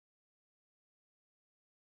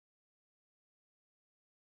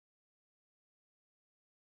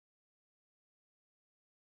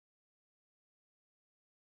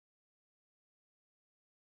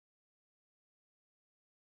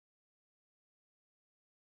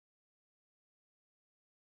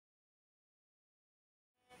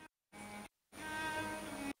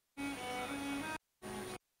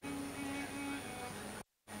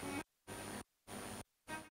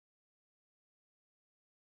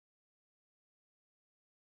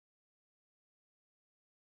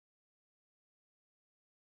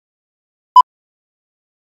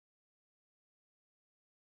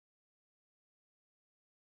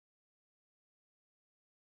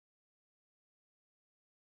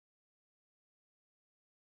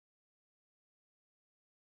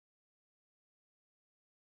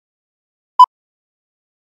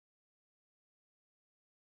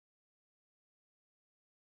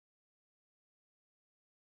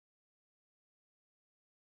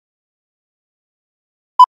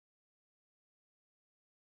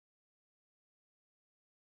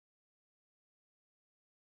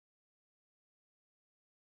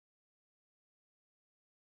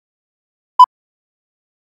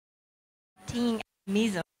Combating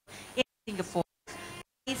Extremism in Singapore,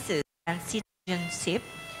 Cases and Citizenship,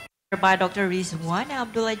 by Dr. Rizwan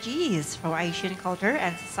Abdulaziz from Asian Culture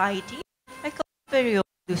and Society, Period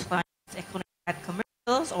Finance, Economic and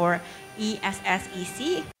Commercials, or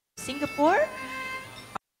ESSEC, Singapore.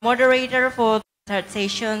 Moderator for the third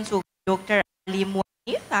session, so Dr. Ali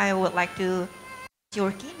Muhanif. I would like to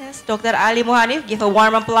your keynote. Dr. Ali Muhanif, give a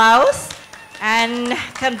warm applause and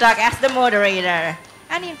conduct as the moderator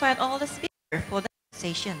and invite all the speakers for the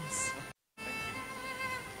sessions.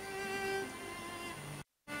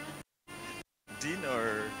 Dean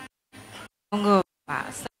or? Monggo,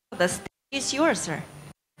 Pak. So the stage is yours, sir.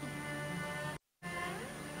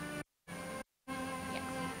 Yeah.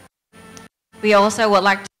 We also would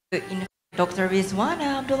like to invite Dr. Rizwan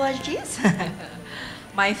Abdulaziz,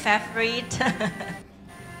 my favorite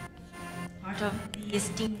part of this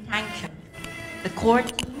think tank, the core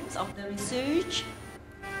teams of the research.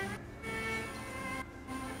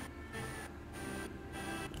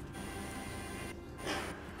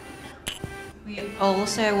 We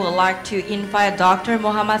also would like to invite Dr.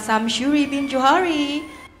 Muhammad Samshuri bin Johari.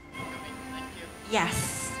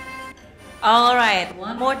 Yes. All right,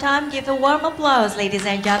 one more time, give a warm applause, ladies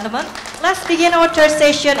and gentlemen. Let's begin our third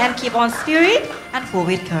session and keep on spirit and full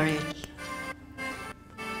with courage.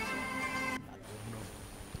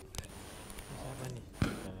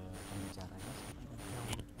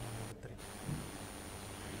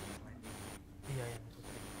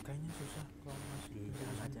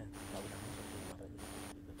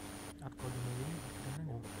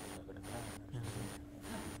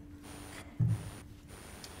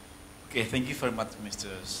 Okay, thank you very much,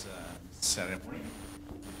 Mr. Ceremony,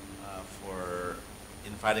 for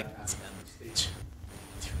inviting us on the stage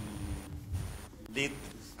to lead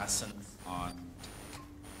the discussions on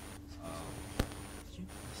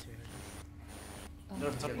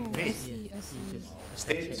faith,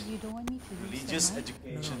 state, religious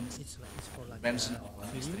education, prevention of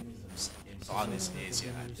extremism in Southeast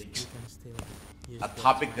Asia. I think a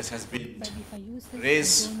topic that has been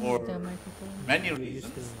raised for many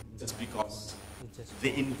reasons, just because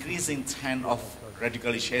the increasing trend of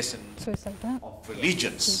radicalization of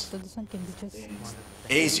religions in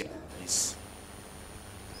Asia is,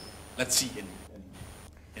 let's see,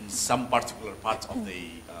 in some particular parts of the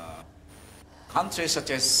countries such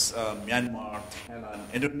as Myanmar,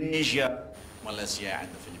 Thailand, Indonesia, Malaysia, and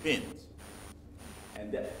the Philippines.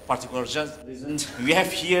 And the particular reasons we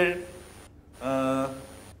have here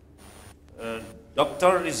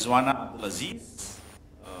Dr. Rizwana Abdulaziz.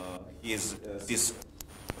 He is this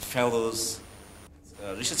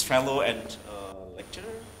research fellow and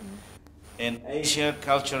lecturer in Asia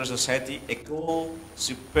Cultural Society, Eco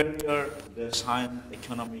Superior Design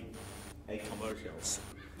Economic and Commercials,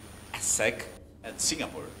 ASEC, at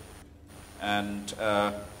Singapore. And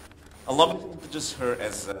allow me to introduce her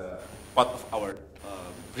as part of our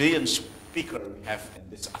brilliant speaker we have in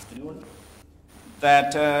this afternoon.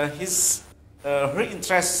 That her research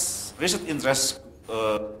interests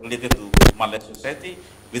related to Malay society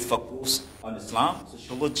with focus on Islam,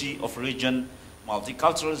 sociology of religion,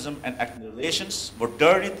 multiculturalism and ethnic relations,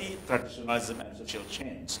 modernity, traditionalism and social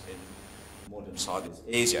change in modern Southeast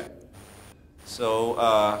Asia.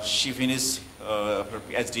 So she finished her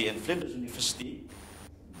PhD in Flinders University,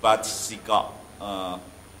 but she got MA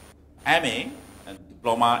and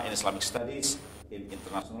Diploma in Islamic Studies in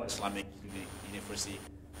International Islamic University,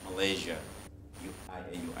 Malaysia,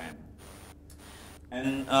 IAUM.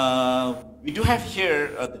 And we do have here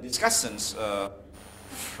the discussions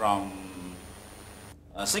from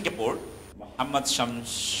Singapore, Muhammad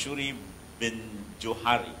Shamshuri bin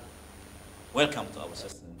Johari. Welcome to our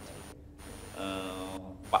session.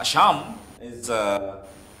 Pak Sham is a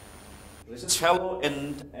research fellow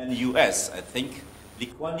in US, I think, Lee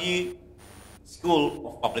Kuan Yew School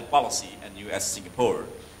of Public Policy in US, Singapore.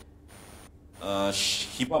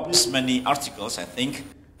 He published many articles, I think,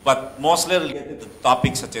 but mostly related to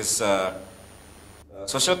topics such as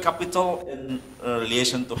social capital in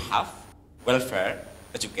relation to health, welfare,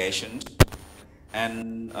 education,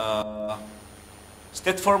 and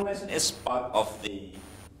state formation is part of the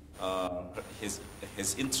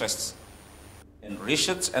his interests in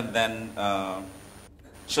research, and then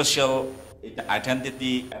social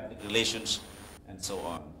identity, ethnic relations, and so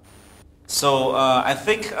on. So I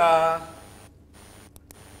think,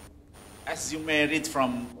 as you may read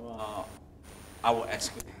from our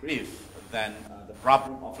executive brief, then the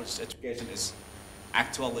problem of research education is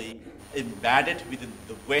actually embedded within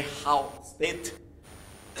the way how state,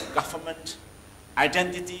 government,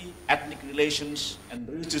 identity, ethnic relations, and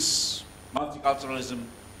religious multiculturalism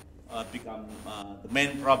become the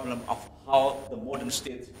main problem of how the modern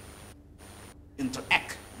state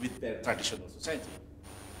interact with their traditional society.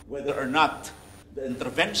 Whether or not the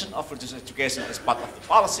intervention of religious education is part of the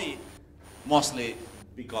policy, mostly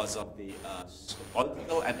because of the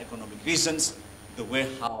political and economic reasons, the way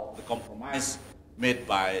how the compromise made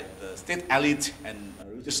by the state elite and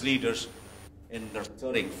religious leaders in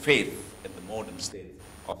restoring faith in the modern state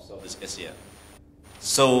of Southeast Asia.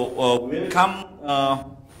 So we welcome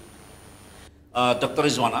Dr.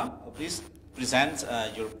 Rizwana. Please present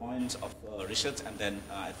your points of research, and then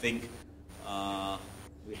I think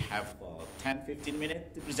we have 10-15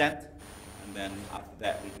 minutes to present, and then after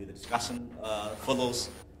that will be the discussion follows,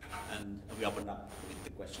 and we open up with the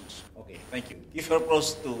questions. Okay, thank you. Give your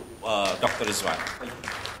applause to Dr. Rizwan. Thank you.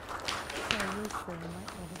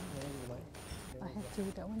 I have to,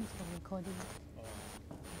 that one is for recording.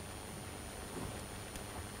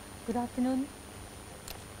 Good afternoon.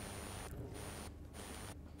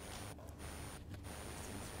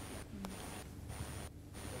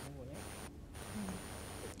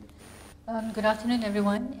 Good afternoon,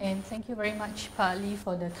 everyone, and thank you very much, Pa Ali,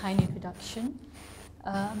 for the kind introduction.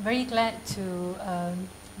 I'm very glad to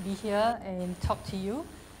be here and talk to you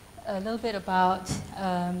a little bit about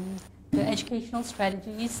the educational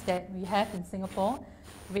strategies that we have in Singapore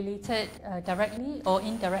related directly or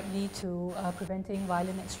indirectly to preventing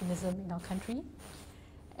violent extremism in our country.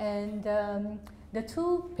 And the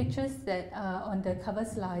two pictures that are on the cover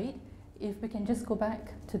slide, if we can just go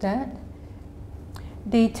back to that,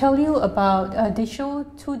 they tell you about, they show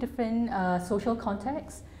two different social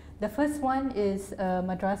contexts. The first one is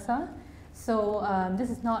madrasa. So this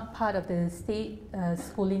is not part of the state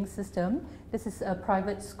schooling system. This is a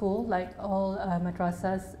private school, like all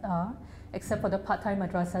madrasas are, except for the part-time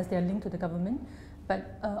madrasas. They are linked to the government.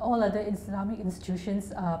 But all other Islamic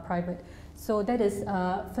institutions are private. So that is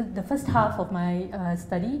the first half of my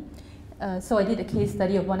study. So I did a case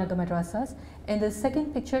study of one of the madrasas. And the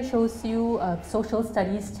second picture shows you social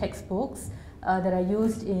studies textbooks that are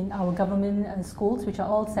used in our government schools, which are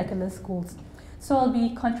all secular schools. So I'll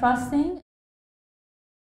be contrasting,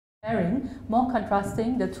 more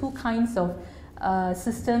contrasting the two kinds of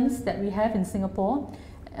systems that we have in Singapore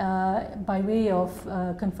by way of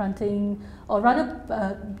confronting, or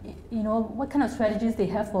rather, you know, what kind of strategies they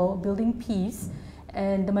have for building peace.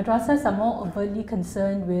 And the madrasas are more overtly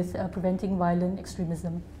concerned with preventing violent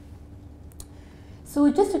extremism. So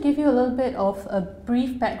just to give you a little bit of a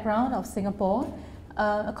brief background of Singapore,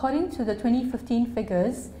 according to the 2015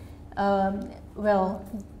 figures, well,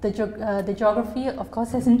 the geography, of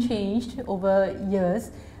course, hasn't changed over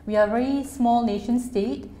years. We are a very small nation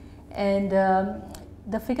state, and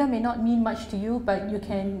the figure may not mean much to you, but you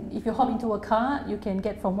can, if you hop into a car, you can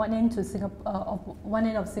get from one end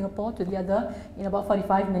of Singapore to the other in about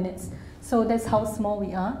 45 minutes. So that's how small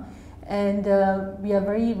we are. And we are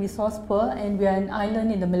very resource poor, and we are an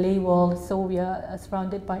island in the Malay world, so we are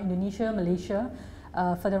surrounded by Indonesia, Malaysia,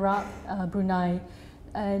 further up, Brunei.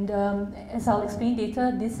 And as I'll explain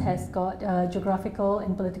later, this has got geographical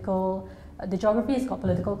and political, the geography has got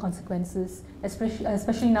political consequences,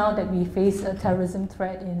 especially now that we face a terrorism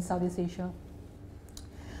threat in Southeast Asia.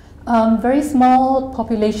 Very small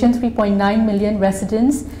population, 3.9 million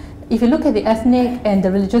residents. If you look at the ethnic and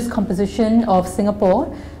the religious composition of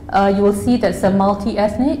Singapore, you will see that it's a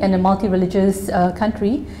multi-ethnic and a multi-religious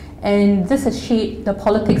country, and this has shaped the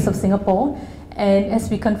politics of Singapore. And as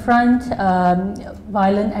we confront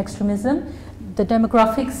violent extremism, the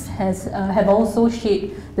demographics have also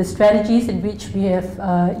shaped the strategies in which we have,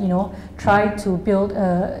 you know, tried to build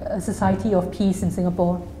a society of peace in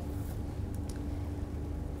Singapore.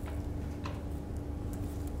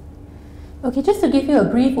 Okay, just to give you a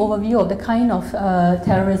brief overview of the kind of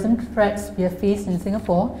terrorism threats we have faced in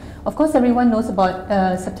Singapore. Of course, everyone knows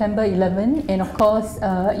about September 11, and of course,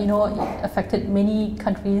 you know, it affected many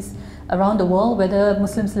countries around the world, whether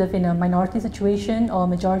Muslims live in a minority situation or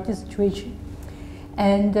majority situation.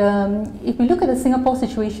 And if we look at the Singapore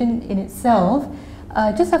situation in itself,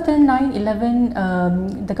 just after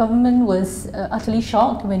 9/11, the government was utterly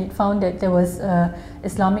shocked when it found that there was an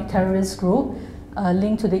Islamic terrorist group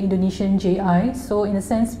linked to the Indonesian JI. So in a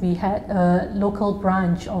sense, we had a local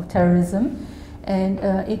branch of terrorism, and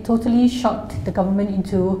it totally shocked the government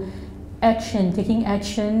into taking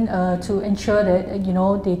action to ensure that, you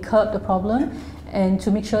know, they curb the problem and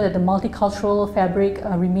to make sure that the multicultural fabric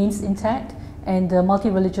remains intact, and the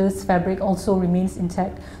multi-religious fabric also remains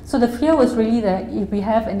intact. So the fear was really that if we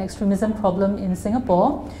have an extremism problem in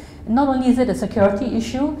Singapore, not only is it a security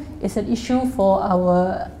issue, it's an issue for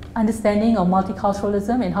our understanding of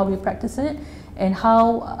multiculturalism and how we practice it, and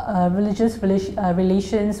how religious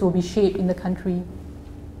relations will be shaped in the country.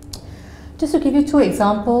 Just to give you two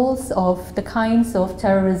examples of the kinds of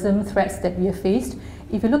terrorism threats that we have faced,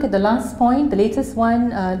 if you look at the last point, the latest one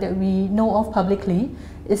that we know of publicly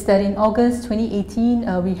is that in August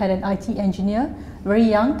 2018, we had an IT engineer, very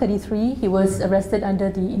young, 33. He was arrested under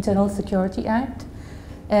the Internal Security Act,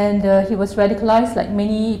 and he was radicalized like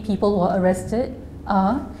many people who are arrested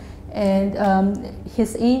are. And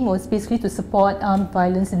his aim was basically to support armed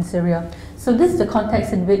violence in Syria. So this is the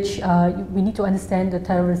context in which we need to understand the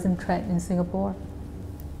terrorism threat in Singapore.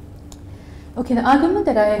 Okay, the argument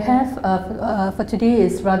that I have for today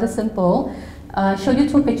is rather simple. I showed you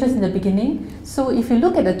two pictures in the beginning. So if you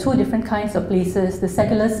look at the two different kinds of places, the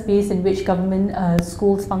secular space in which government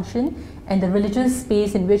schools function and the religious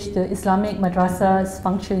space in which the Islamic madrasas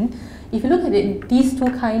function, if you look at it, these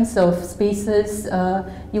two kinds of spaces,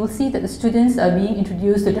 you will see that the students are being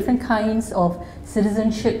introduced to different kinds of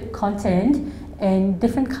citizenship content and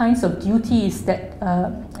different kinds of duties that,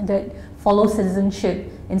 that follow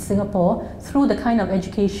citizenship in Singapore through the kind of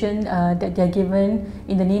education that they're given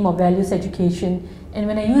in the name of values education. And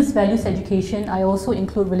when I use values education, I also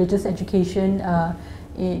include religious education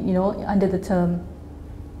under the term.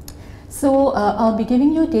 So I'll be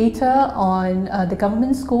giving you data on the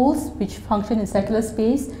government schools which function in secular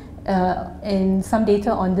space and some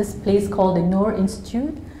data on this place called the Noor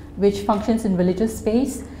Institute which functions in religious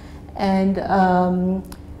space. And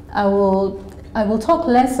I will talk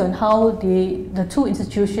less on how the two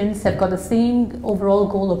institutions have got the same overall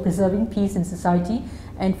goal of preserving peace in society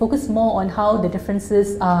and focus more on how the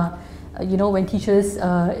differences are, when teachers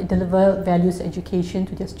deliver values education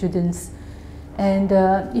to their students. And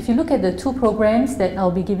if you look at the two programs that I'll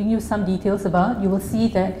be giving you some details about, you will see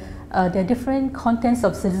that there are different contents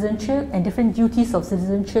of citizenship and different duties of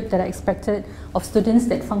citizenship that are expected of students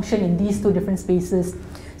that function in these two different spaces.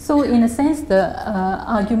 So in a sense, the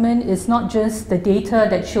argument is not just the data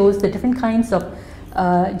that shows the different kinds of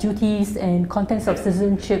duties and contents of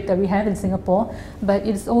citizenship that we have in Singapore, but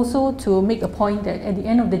it's also to make a point that at the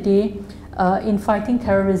end of the day, in fighting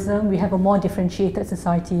terrorism, we have a more differentiated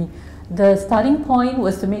society. The starting point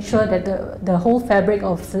was to make sure that the whole fabric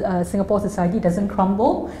of Singapore society doesn't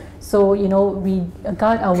crumble. So, we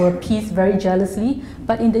guard our peace very jealously.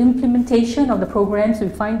 But in the implementation of the programs, we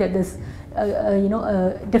find that there's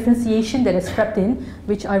a differentiation that is crept in,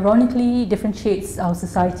 which ironically differentiates our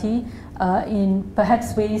society in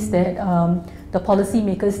perhaps ways that the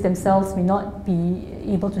policymakers themselves may not be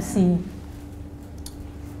able to see.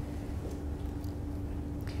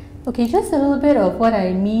 Okay, just a little bit of what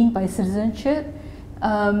I mean by citizenship.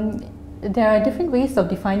 There are different ways of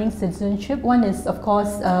defining citizenship. One is, of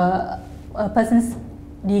course, a person's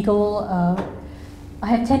legal... I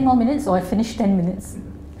have 10 more minutes, or I finished 10 minutes?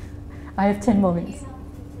 I have 10 more minutes.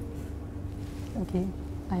 Okay,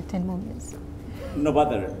 I have 10 more minutes. No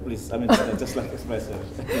bother, please. I mean, just like express it.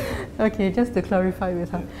 Okay, just to clarify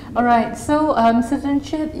with her. All right, so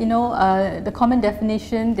citizenship, the common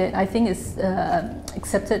definition that I think is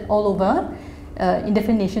accepted all over in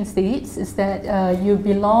different nation states is that you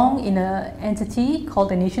belong in an entity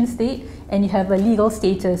called a nation state and you have a legal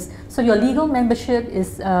status. So your legal membership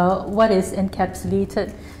is what is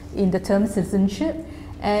encapsulated in the term citizenship.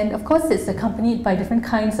 And of course, it's accompanied by different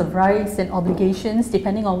kinds of rights and obligations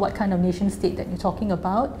depending on what kind of nation state that you're talking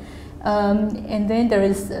about. And then there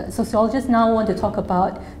is, sociologists now want to talk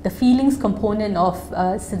about the feelings component of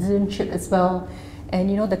citizenship as well.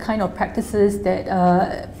 And the kind of practices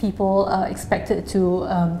that people are expected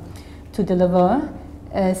to deliver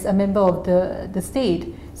as a member of the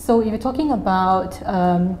state. So if you're talking about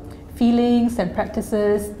feelings and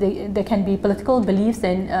practices, there can be political beliefs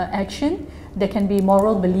and action. There can be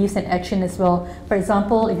moral beliefs and action as well. For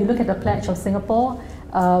example, if you look at the Pledge of Singapore,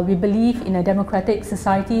 we believe in a democratic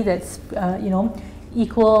society that's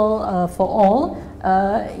equal for all,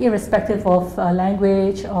 irrespective of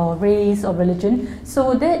language or race or religion.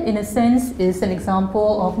 So that, in a sense, is an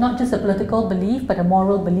example of not just a political belief, but a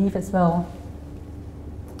moral belief as well.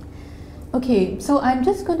 Okay, so I'm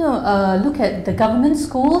just going to look at the government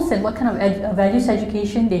schools and what kind of values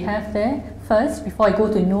education they have there first before I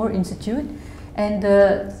go to Noor Institute. And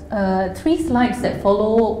the 3 slides that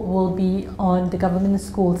follow will be on the government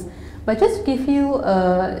schools. But just to give you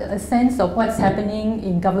a sense of what's happening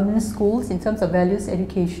in government schools in terms of values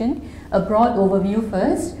education, a broad overview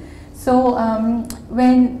first. So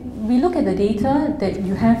when we look at the data that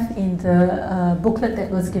you have in the booklet that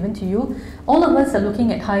was given to you, all of us are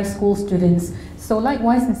looking at high school students. So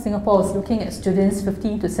likewise in Singapore, it's looking at students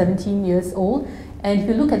 15 to 17 years old. And if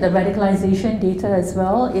you look at the radicalization data as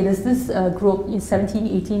well, it is this group in 17,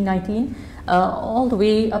 18, 19, all the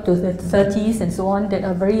way up to the 30s and so on, that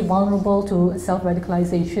are very vulnerable to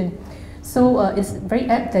self-radicalization. So it's very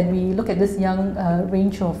apt that we look at this young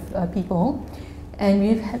range of people. And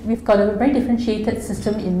we've got a very differentiated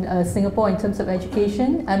system in Singapore in terms of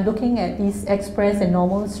education. I'm looking at these express and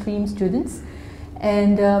normal stream students.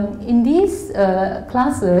 And in these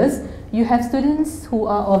classes, you have students who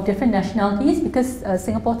are of different nationalities, because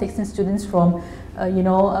Singapore takes in students from,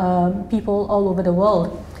 people all over the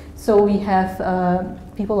world. So we have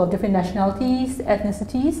people of different nationalities,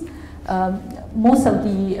 ethnicities. Most of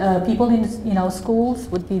the people in our schools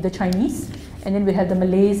would be the Chinese, and then we have the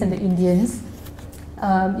Malays and the Indians.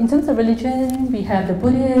 In terms of religion, we have the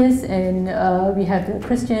Buddhists, and we have the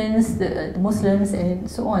Christians, the Muslims, and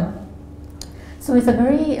so on. So it's a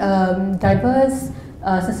very diverse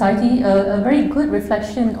society, a very good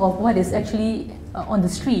reflection of what is actually on the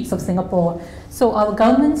streets of Singapore. So our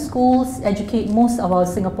government schools educate most of our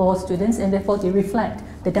Singapore students, and therefore they reflect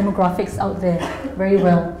the demographics out there very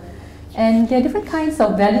well. And there are different kinds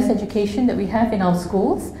of values education that we have in our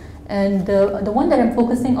schools. And the one that I'm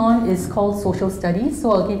focusing on is called social studies.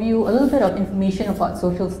 So I'll give you a little bit of information about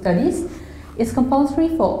social studies. It's compulsory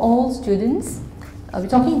for all students. We're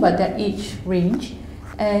talking about that age range.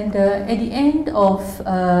 And at the end of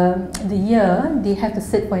the year, they have to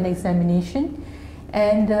sit for an examination.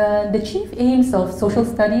 And the chief aims of social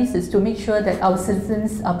studies is to make sure that our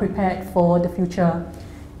citizens are prepared for the future.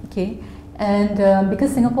 Okay. And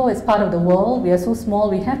because Singapore is part of the world, we are so small,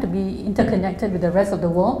 we have to be interconnected with the rest of the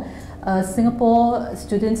world. Singapore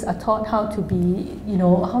students are taught how to be,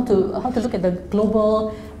 how to look at the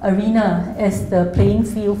global arena as the playing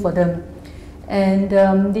field for them. And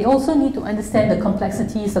they also need to understand the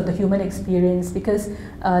complexities of the human experience, because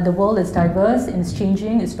the world is diverse and it's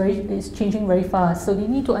changing. It's changing very fast. So they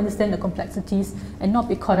need to understand the complexities and not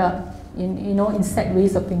be caught up in set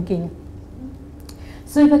ways of thinking.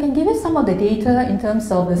 So if I can give you some of the data in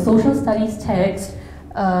terms of the social studies text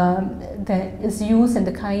that is used and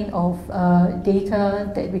the kind of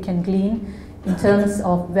data that we can glean in terms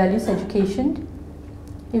of values education.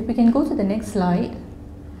 If we can go to the next slide.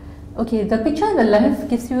 Okay, the picture on the left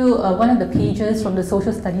gives you one of the pages from the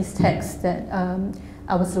social studies text that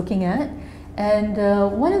I was looking at. And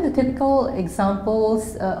one of the typical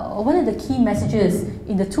examples, or one of the key messages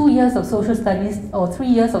in the 2 years of social studies or 3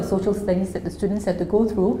 years of social studies that the students have to go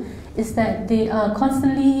through, is that they are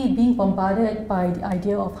constantly being bombarded by the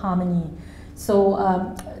idea of harmony. So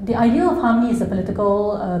the idea of harmony is a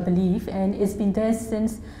political belief, and it's been there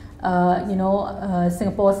since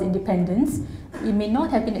Singapore's independence. It may not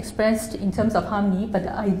have been expressed in terms of harmony, but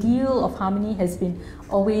the ideal of harmony has been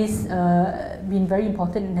always been very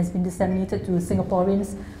important and has been disseminated to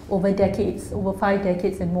Singaporeans over decades, over 5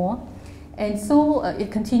 decades and more. And so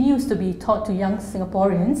it continues to be taught to young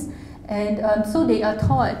Singaporeans, and so they are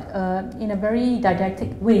taught in a very didactic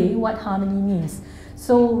way what harmony means.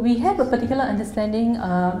 So we have a particular understanding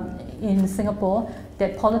in Singapore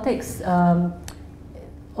that politics,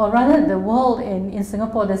 or rather the world in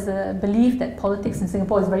Singapore, there's a belief that politics in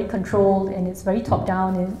Singapore is very controlled and it's very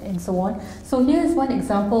top-down and so on. So here's one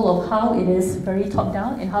example of how it is very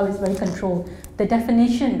top-down and how it's very controlled. The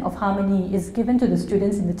definition of harmony is given to the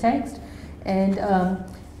students in the text, and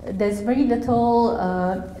there's very little,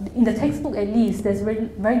 in the textbook at least, there's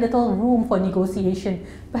very little room for negotiation.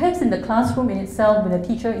 Perhaps in the classroom in itself, when the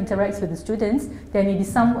teacher interacts with the students, there may be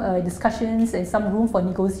some discussions and some room for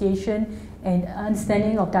negotiation and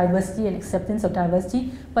understanding of diversity and acceptance of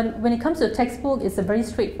diversity. But when it comes to the textbook, it's a very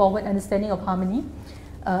straightforward understanding of harmony.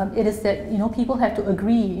 It is that people have to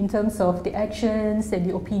agree in terms of the actions and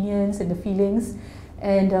the opinions and the feelings.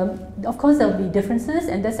 And of course, there will be differences,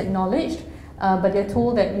 and that's acknowledged. But they're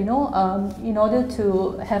told that in order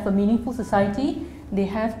to have a meaningful society, they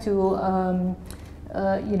have to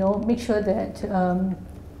make sure that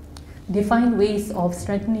they find ways of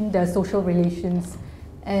strengthening their social relations,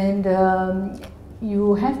 and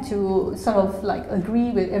you have to sort of like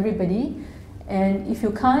agree with everybody. And if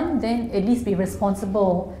you can't, then at least be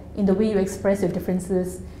responsible in the way you express your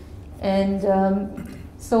differences. And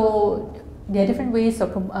so there are different ways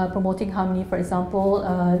of promoting harmony. For example,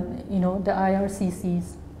 the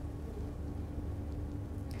IRCCs.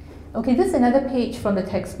 Okay, this is another page from the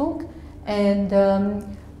textbook, and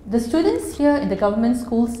the students here in the government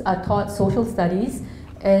schools are taught social studies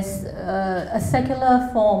as a secular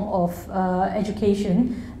form of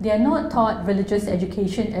education. They are not taught religious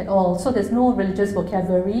education at all, so there's no religious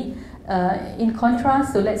vocabulary. In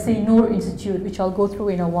contrast to, let's say, Noor Institute, which I'll go through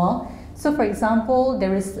in a while. So for example,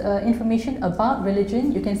 there is information about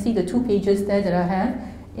religion. You can see the 2 pages there that I have,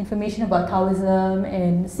 information about Taoism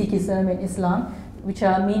and Sikhism and Islam. which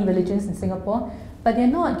are main religions in Singapore, but they're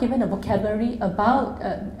not given a vocabulary about,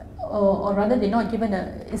 or rather they're not given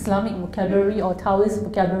an Islamic vocabulary or Taoist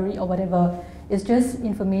vocabulary or whatever. It's just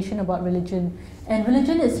information about religion. And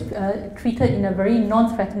religion is treated in a very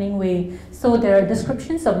non-threatening way. So there are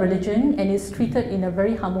descriptions of religion and it's treated in a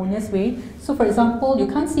very harmonious way. So for example, you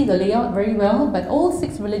can't see the layout very well, but all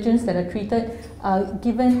 6 religions that are treated are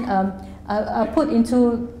given, are put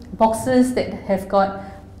into boxes that have got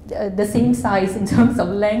the same size in terms of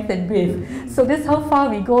length and width. So that's how far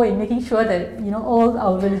we go in making sure that all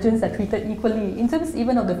our religions are treated equally in terms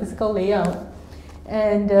even of the physical layout.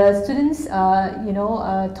 And students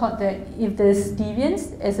are taught that if there's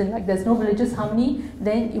deviance, as in like there's no religious harmony,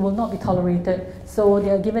 then it will not be tolerated. So they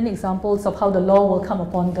are given examples of how the law will come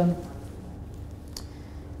upon them.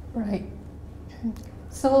 Right.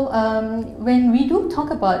 So when we do talk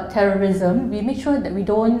about terrorism, we make sure that we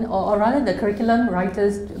don't, or rather the curriculum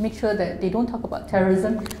writers make sure that they don't talk about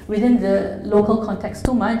terrorism within the local context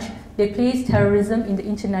too much. They place terrorism in the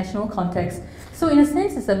international context. So in a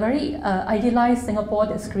sense, it's a very idealized Singapore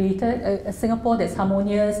that's created, a Singapore that's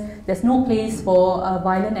harmonious, there's no place for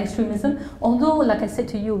violent extremism. Although, like I said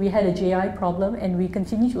to you, we had a JI problem and we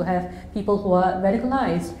continue to have people who are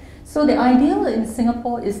radicalized. So the ideal in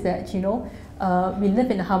Singapore is that, we live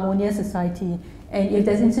in a harmonious society. And if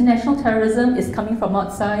there's international terrorism, it's coming from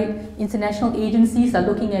outside. International agencies are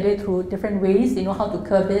looking at it through different ways, they know how to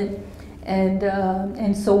curb it.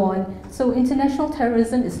 And so on. So international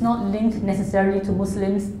terrorism is not linked necessarily to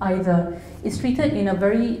Muslims either. It's treated in a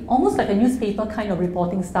very, almost like a newspaper kind of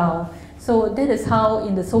reporting style. So that is how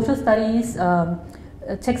in the social studies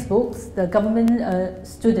textbooks, the government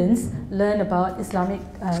students learn about Islamic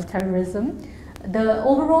terrorism. The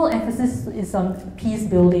overall emphasis is on peace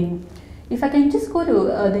building. If I can just go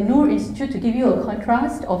to the Noor Institute to give you a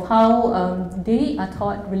contrast of how they are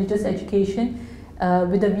taught religious education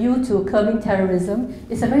with a view to curbing terrorism,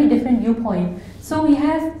 it's a very different viewpoint. So we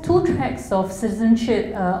have 2 tracks of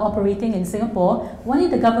citizenship operating in Singapore, one in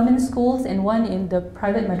the government schools and one in the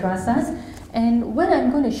private madrasas. And what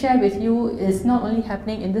I'm going to share with you is not only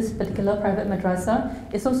happening in this particular private madrasa,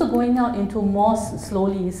 it's also going out into mosques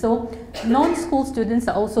slowly. So non-school students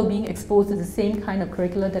are also being exposed to the same kind of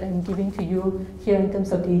curricula that I'm giving to you here in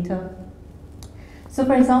terms of data. So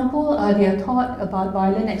for example, they are taught about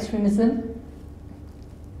violent extremism.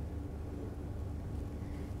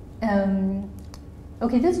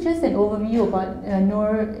 Okay, this is just an overview about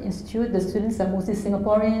Noor Institute. The students are mostly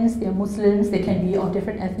Singaporeans, they are Muslims, they can be of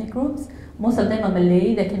different ethnic groups. Most of them are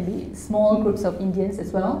Malay, there can be small groups of Indians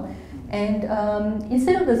as well. And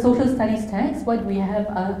instead of the social studies text, what we have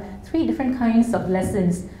are 3 different kinds of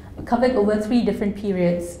lessons covered over 3 different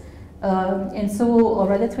periods. Or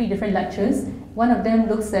rather 3 different lectures. One of them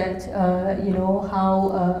looks at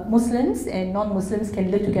how Muslims and non-Muslims can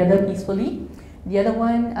live together peacefully. The other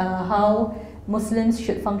one, how Muslims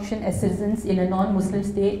should function as citizens in a non-Muslim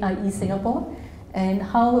state, i.e. Singapore, and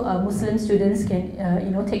how Muslim students can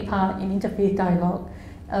take part in interfaith dialogue.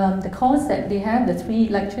 The course that they have, the 3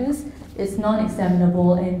 lectures, is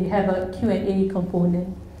non-examinable and they have a Q&A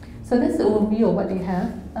component. So that's the overview of what they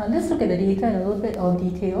have. Let's look at the data in a little bit of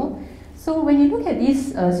detail. So when you look at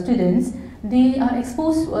these students, they are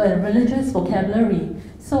exposed to a religious vocabulary.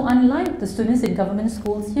 So unlike the students in government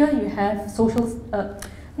schools, here you have social,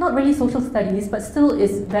 not really social studies, but still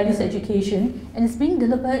is values education, and it's being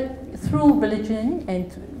delivered through religion,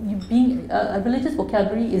 and a religious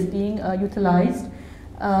vocabulary is being utilized.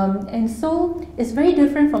 And so it's very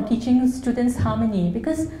different from teaching students harmony,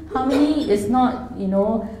 because harmony is not,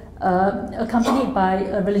 accompanied by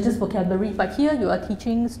a religious vocabulary, but here you are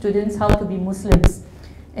teaching students how to be Muslims.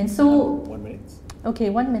 And so 1 minute. Okay,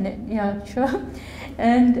 1 minute. Yeah, sure.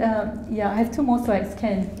 And I have 2 more slides,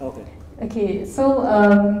 Ken. Okay. Okay, so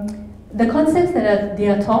the concepts that they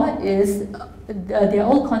are taught is they are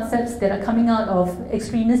all concepts that are coming out of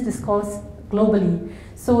extremist discourse globally.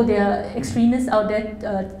 So there are extremists out there,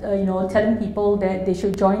 telling people that they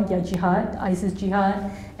should join their jihad, ISIS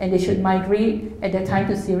jihad, and they should migrate at that time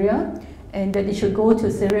to Syria, and that they should go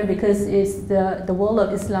to Syria because it's the world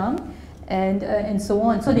of Islam, and so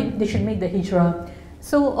on. So they should make the hijrah.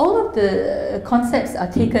 So all of the concepts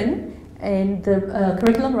are taken, and the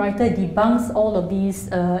curriculum writer debunks all of these,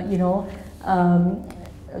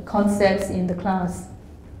 concepts in the class.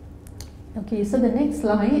 Okay, so the next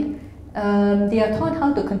slide. They are taught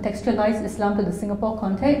how to contextualize Islam to the Singapore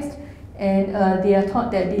context, and they are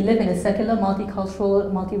taught that they live in a secular,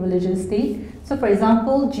 multicultural, multi-religious state. So for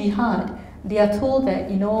example, jihad. they are told that,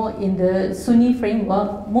 you know, in the Sunni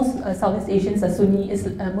framework, most Southeast Asians are Sunni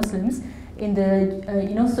Muslims. In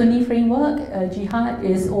the Sunni framework, jihad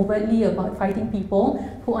is overtly about fighting people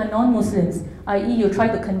who are non-Muslims, i.e. you try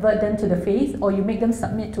to convert them to the faith or you make them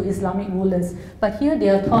submit to Islamic rulers. But here they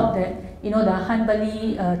are taught that, you know, the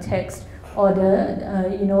Hanbali text or the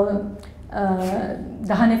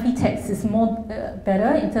Hanafi text is more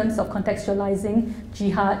better in terms of contextualizing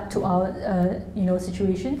jihad to our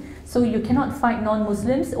situation. So you cannot fight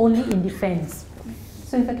non-Muslims, only in defense.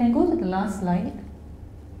 So if I can go to the last slide.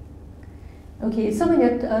 Okay, so when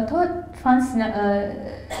they're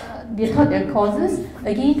taught their causes,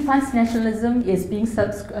 again, transnationalism is being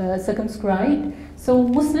circumscribed. So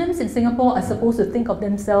Muslims in Singapore are supposed to think of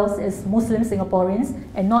themselves as Muslim Singaporeans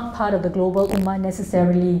and not part of the global ummah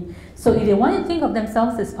necessarily. So if they want to think of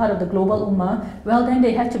themselves as part of the global ummah, well then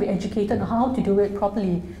they have to be educated on how to do it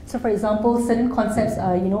properly. So for example, certain concepts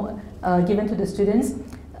are given to the students.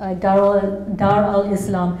 Dar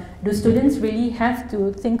al-Islam. Do students really have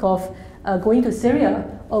to think of going to Syria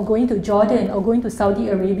or going to Jordan or going to Saudi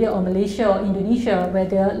Arabia or Malaysia or Indonesia where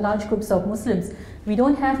there are large groups of Muslims? We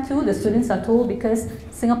don't have to, the students are told, because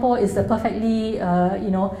Singapore is a perfectly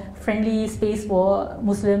friendly space for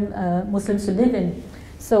Muslims to live in.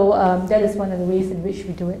 So that is one of the ways in which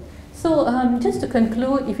we do it. So just to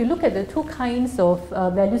conclude, if you look at the two kinds of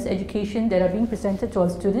values education that are being presented to our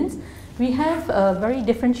students, we have a very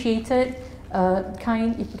differentiated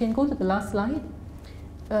kind, if you can go to the last slide.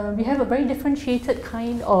 We have a very differentiated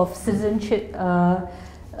kind of citizenship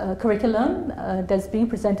curriculum that's being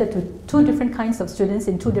presented to two different kinds of students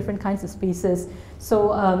in two different kinds of spaces.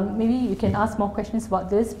 So maybe you can ask more questions about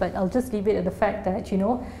this, but I'll just leave it at the fact that,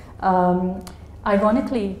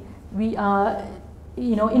 ironically, we are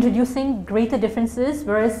introducing greater differences,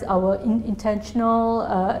 whereas our intentional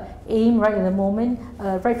aim right at the moment,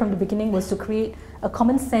 right from the beginning, was to create a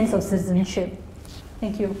common sense of citizenship.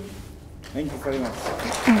 Thank you. Thank you very much.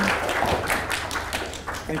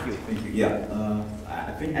 Thank you. Yeah,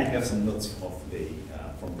 I think I have some notes of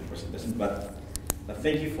from the presentation, but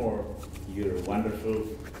thank you for your wonderful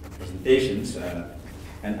presentations,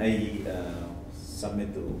 and I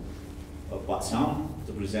submit to Pak Sam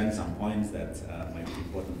to present some points that might be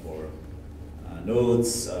important for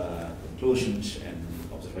notes, conclusions, and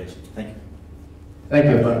observations. Thank you. Thank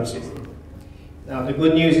you, Pak. Now the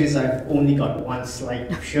good news is I've only got one slide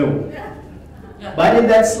to show, but in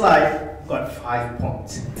that slide, I've got 5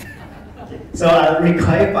 points. Okay. So I'll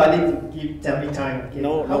require Pali to tell me time. Okay.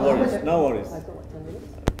 No worries.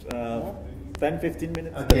 10-15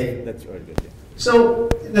 minutes. Okay, that's very good. Yeah. So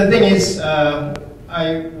the thing is,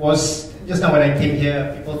 I was just now when I came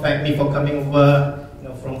here, people thanked me for coming over,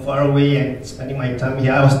 from far away and spending my time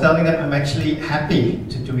here. I was telling them I'm actually happy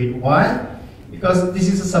to do it. Why? Because this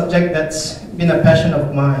is a subject that's been a passion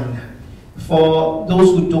of mine. For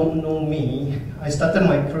those who don't know me, I started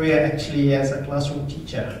my career actually as a classroom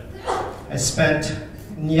teacher. I spent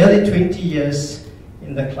nearly 20 years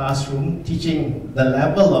in the classroom teaching the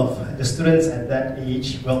level of the students at that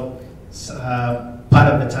age, well, part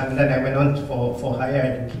of the time, and then I went on for higher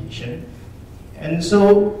education. And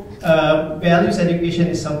so values education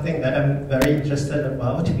is something that I'm very interested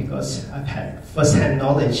about because I've had first-hand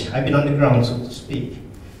knowledge. I've been on the ground, so to speak.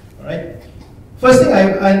 All right. First thing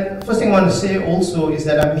I want to say also is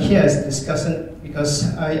that I'm here as a discussant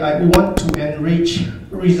because I want to enrich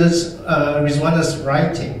Rizwana's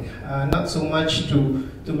writing, not so much to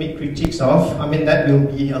make critiques of. I mean, that will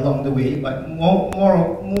be along the way, but more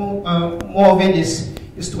of it is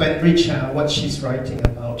to enrich what she's writing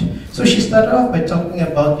about. So she started off by talking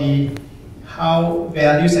about how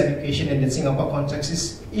values education in the Singapore context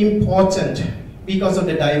is important because of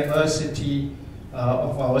the diversity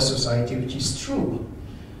of our society, which is true.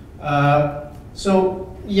 So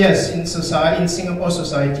yes, in Singapore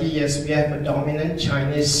society, yes, we have a dominant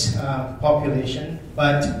Chinese population,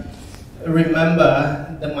 but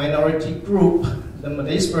remember the minority group, the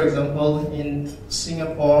Malays, for example, in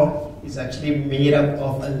Singapore is actually made up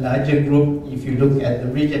of a larger group if you look at the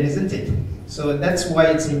region, isn't it? So that's why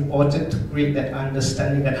it's important to create that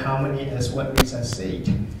understanding, that harmony, as what Riza said.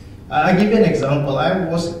 I'll give you an example.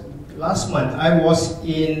 Last month, I was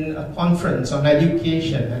in a conference on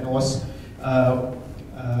education, and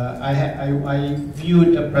I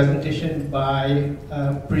viewed a presentation by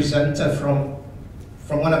a presenter from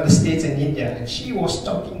one of the states in India, and she was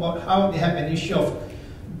talking about how they have an issue of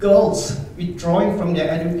girls withdrawing from their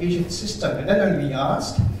education system. And then when we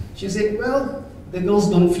asked, she said, well, the girls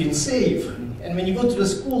don't feel safe. And when you go to the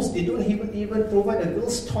schools, they don't even provide a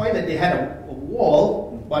girls' toilet. They had a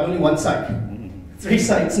wall, but only one side. 3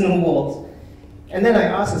 sides, no walls. And then I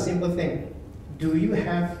asked a simple thing: do you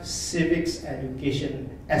have civics education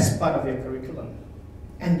as part of your curriculum?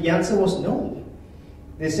 And the answer was no.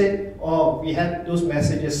 They said, oh, we had those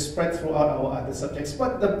messages spread throughout our other subjects.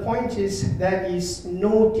 But the point is, there is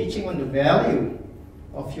no teaching on the value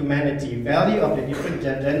of humanity, value of the different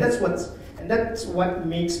gender, and that's what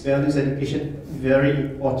makes values education very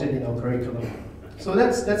important in our curriculum. So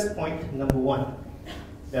that's point number one,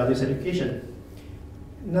 values education.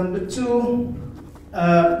 Number two,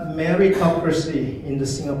 meritocracy in the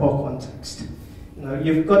Singapore context. Now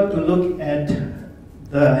you've got to look at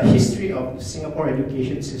the history of the Singapore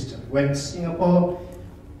education system. When Singapore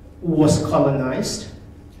was colonized,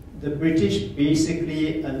 the British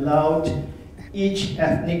basically allowed each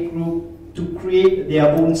ethnic group to create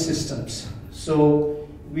their own systems. So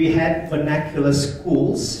we had vernacular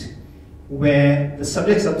schools where the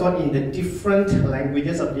subjects are taught in the different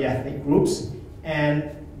languages of the ethnic groups,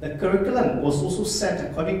 and the curriculum was also set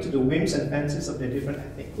according to the whims and fancies of the different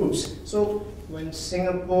ethnic groups. So when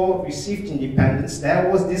Singapore received independence, there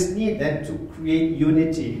was this need then to create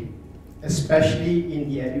unity, especially in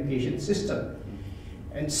the education system.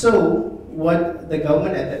 And so what the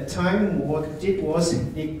government at that time did was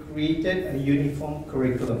they created a uniform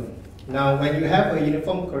curriculum. Now when you have a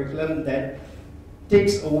uniform curriculum that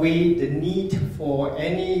takes away the need for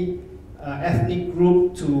any ethnic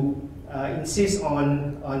group to insist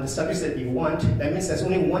on the subjects that they want, that means there's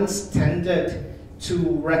only one standard to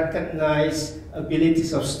recognize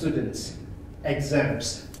abilities of students: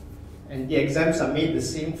 exams. And the exams are made the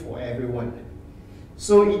same for everyone.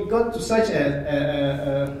 So it got to such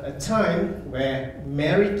a time where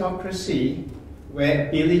meritocracy, where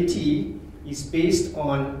ability is based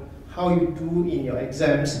on how you do in your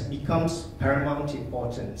exams, becomes paramount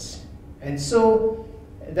importance. And so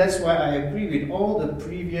that's why I agree with all the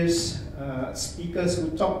previous speakers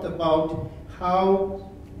who talked about how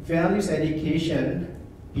values education,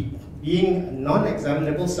 being a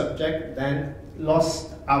non-examinable subject, then lost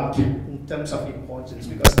out in terms of importance,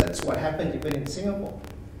 because that's what happened even in Singapore.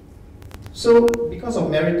 So because of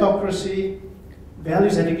meritocracy,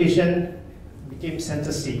 values education became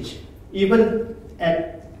center stage, even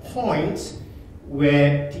at points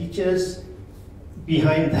where teachers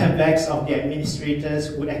behind the backs of the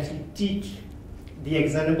administrators would actually teach the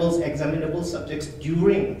examinable subjects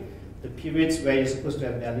during the periods where you're supposed to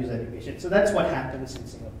have values education. So that's what happens in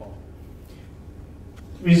Singapore.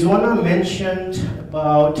 Rizwana mentioned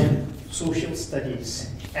about social studies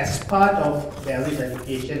as part of values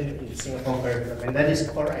education in the Singapore curriculum, and that is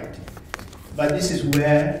correct. But this is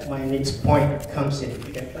where my next point comes in. If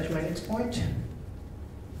you can flash my next point.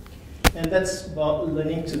 And that's about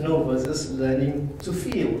learning to know versus learning to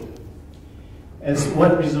feel. As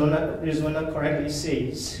what Rizwana correctly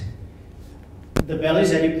says, the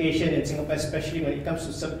values education in Singapore, especially when it comes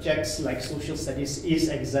to subjects like social studies, is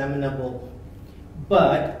examinable.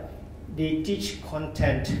 But they teach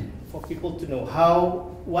content for people to know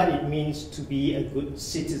what it means to be a good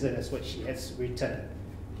citizen, as what she has written.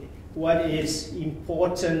 What is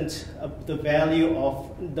important, the value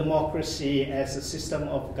of democracy as a system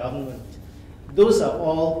of government. Those are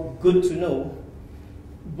all good to know,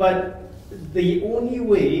 but the only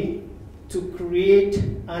way to create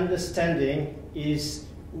understanding is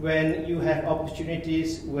when you have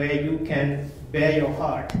opportunities where you can bare your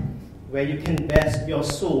heart, where you can bare your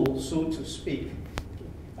soul, so to speak.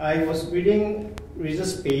 I was reading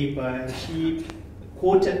Riza's paper, and she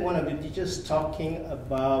quoted one of the teachers talking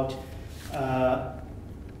about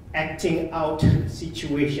acting out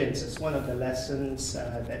situations as one of the lessons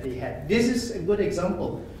that they had. This is a good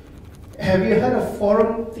example. Have you heard of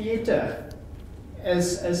forum theater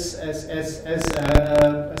as a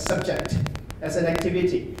subject, as an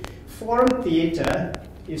activity? Forum theater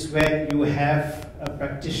is when you have a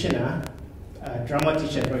practitioner, a drama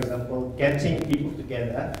teacher, for example, getting people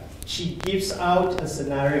together. She gives out a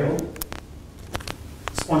scenario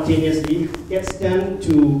spontaneously, gets them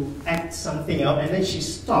to act something out, and then she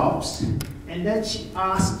stops, and then she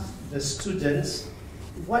asks the students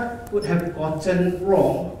what could have gotten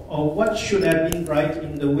wrong or what should have been right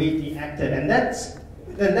in the way they acted. And that's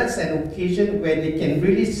an occasion where they can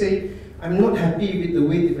really say, I'm not happy with the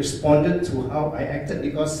way they responded to how I acted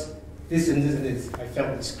because this and this and this. I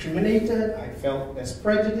felt discriminated, I felt there's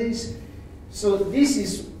prejudice. So this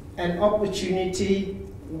is an opportunity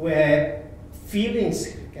where feelings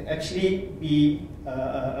can actually be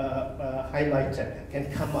highlighted,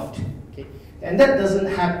 can come out. Okay? And that doesn't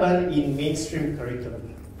happen in mainstream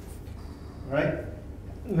curriculum, right?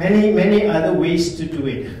 many other ways to do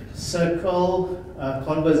it. Circle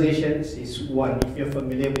conversations is one, if you're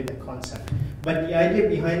familiar with the concept. But the idea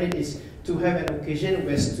behind it is to have an occasion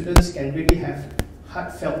where students can really have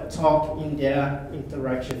heartfelt talk in their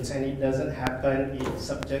interactions, and it doesn't happen in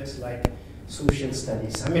subjects like social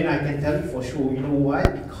studies. I mean, I can tell you for sure, you know why?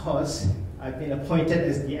 Because I've been appointed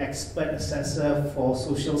as the expert assessor for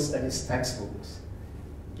social studies textbooks.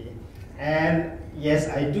 Okay. And yes,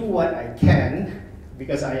 I do what I can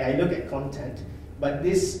because I look at content, but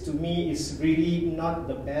this to me is really not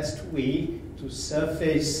the best way to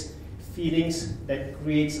surface feelings that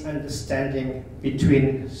creates understanding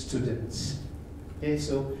between students. Okay,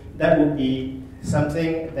 so that would be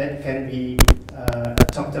something that can be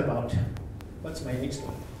talked about. What's my next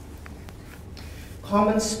one?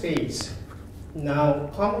 Common space. Now,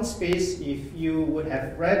 common space, if you would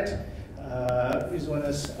have read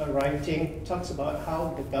Rizwana's writing, talks about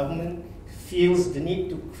how the government feels the need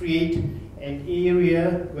to create an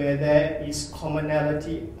area where there is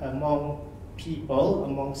commonality among people,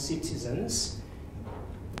 among citizens,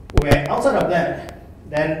 where outside of that,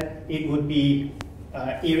 then it would be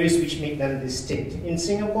areas which make them distinct. In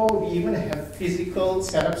Singapore, we even have physical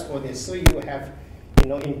setups for this. So you have,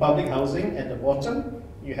 in public housing at the bottom,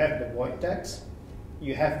 you have the void decks.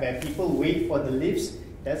 You have where people wait for the lifts.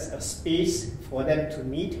 That's a space for them to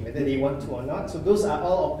meet, whether they want to or not. So those are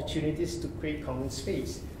all opportunities to create common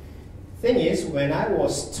space. Thing is, when I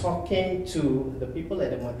was talking to the people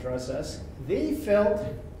at the madrasas, they felt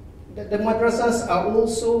that the madrasas are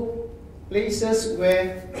also places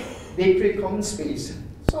where they create common space.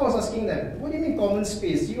 So I was asking them, what do you mean common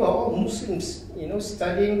space? You are all Muslims,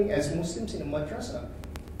 studying as Muslims in a madrasa.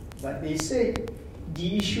 But they say,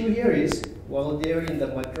 the issue here is, while they're in the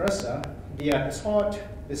madrasa, they are taught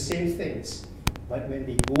the same things. But when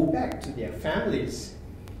they go back to their families,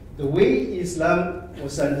 the way Islam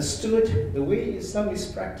was understood, the way Islam is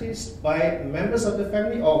practiced by members of the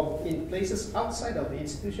family or in places outside of the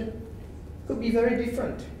institution could be very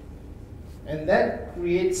different. And that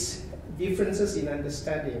creates differences in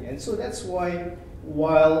understanding. And so that's why,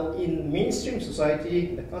 while in mainstream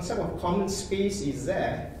society, the concept of common space is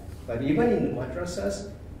there, but even in the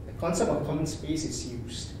madrasas, the concept of common space is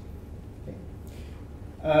used. Okay.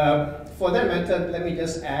 For that matter, let me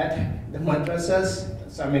just add, the madrasas,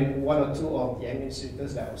 so I mean, one or two of the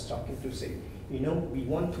administrators that I was talking to say, we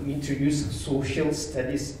want to introduce social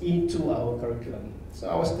studies into our curriculum. So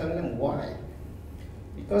I was telling them why.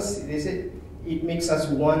 Because they said, it makes us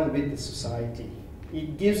one with the society.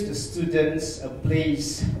 It gives the students a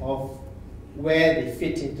place of where they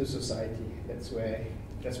fit into society. That's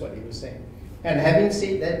what they were saying. And having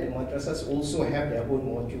said that, the madrasas also have their own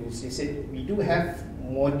modules. They said, we do have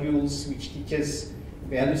modules which teaches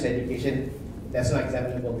values education. That's not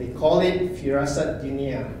examinable. They call it Firasat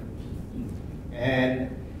Dunia.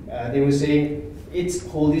 And they were saying, it's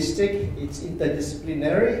holistic, it's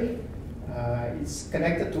interdisciplinary, it's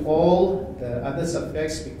connected to all the other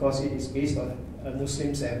subjects because it is based on a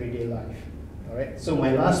Muslim's everyday life. All right. So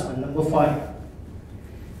my last one, number 5,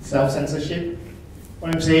 self-censorship.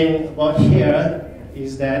 What I'm saying about here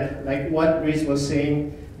is that, like what Riz was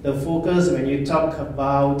saying, the focus when you talk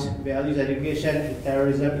about values education and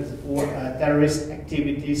terrorism is terrorist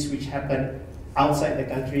activities which happen outside the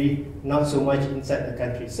country, not so much inside the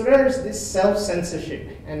country. So there is this self-censorship,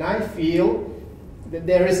 and I feel that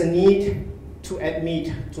there is a need to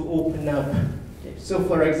admit, to open up. Okay. So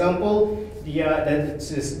for example, they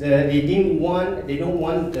don't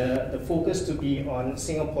want the focus to be on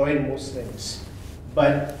Singaporean Muslims.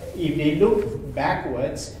 But if they look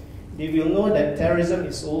backwards, they will know that terrorism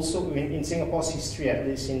is also, in Singapore's history, at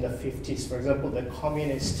least in the 50s, for example, the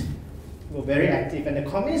communists were very active, and the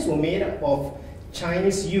communists were made up of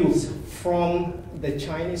Chinese youths from the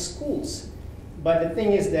Chinese schools. But the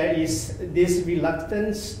thing is, there is this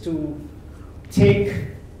reluctance to take,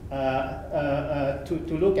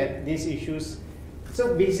 to look at these issues.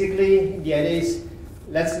 So basically, the idea is,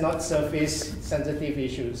 let's not surface sensitive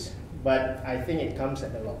issues, but I think it comes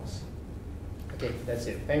at a loss. Okay, that's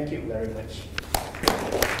it. Thank you very much.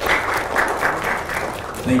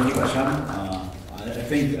 Thank you, Asham. I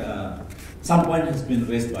think some point has been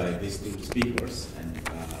raised by these two speakers, and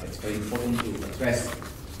it's very important to address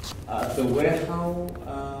the way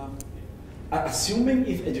how, assuming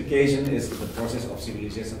if education is the process of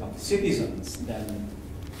civilization of the citizens, then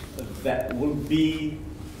that will be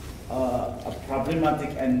a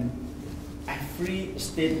problematic, and every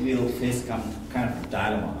state will face kind of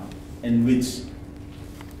dilemma in which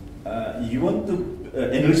you want to,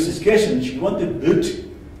 in which situations you want to build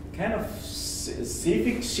kind of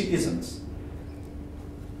civic citizens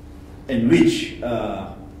in which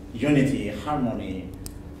unity, harmony,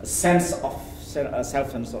 a sense of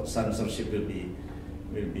self-censorship will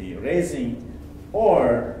be raising,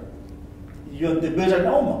 or you build a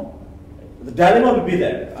normal. The dilemma will be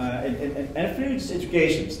there. In every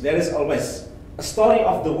education, there is always a story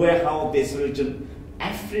of the way how this religion,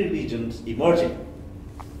 every religion is emerging.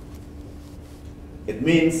 It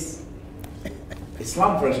means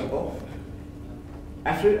Islam, for example.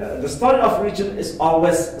 The story of religion is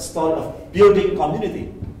always a story of building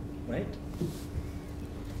community, right?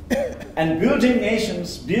 And building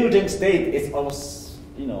nations, building state is always,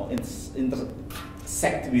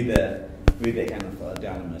 intersect with the kind of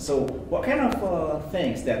dilemma. So, what kind of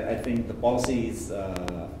things that I think the policies,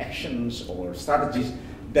 actions, or strategies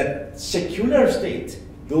that secular state,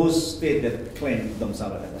 those states that claim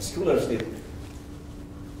themselves as a secular state,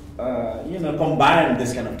 combine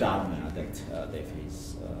this kind of dilemma that they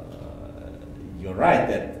face. You're right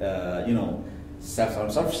that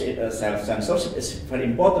self-censorship is very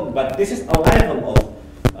important, but this is a level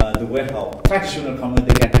of the way how traditional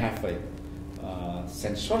community can have a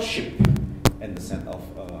censorship in the sense of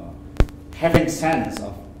having sense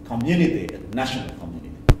of community, national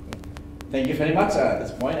community. Thank you very much at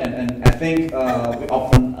this point, and I think we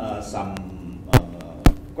open some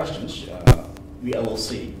questions. We will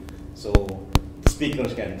see. So the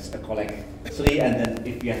speakers can collect 3, and then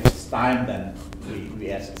if you have time, then we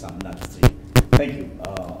ask some another 3. Thank you.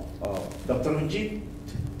 Dr. Munjit?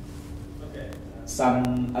 Okay.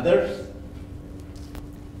 Some others?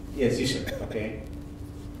 Yes, you should. Okay.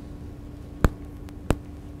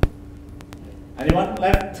 Anyone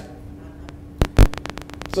left?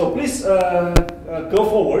 So please go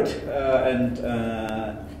forward, and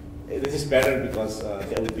this is better because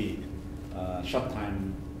there will be short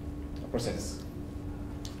time process.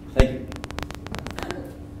 Thank you.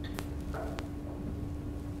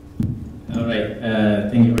 All right.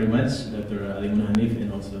 Thank you very much, Dr. Ali Hanif,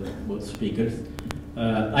 and also both speakers.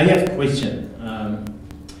 I have a question.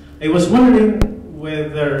 I was wondering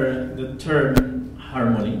whether the term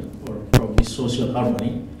harmony, or probably social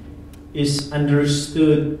harmony, is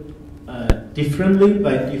understood differently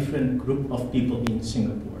by different group of people in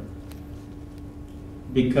Singapore.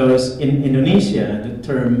 Because in Indonesia, the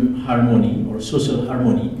term harmony or social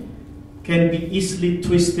harmony can be easily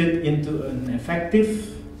twisted into an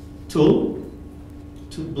effective tool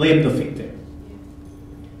to blame the victim.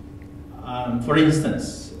 For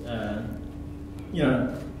instance,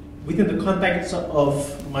 within the context of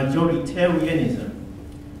majoritarianism,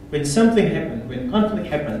 when something happens, when conflict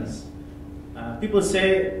happens, people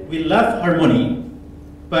say, we love harmony,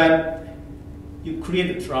 but you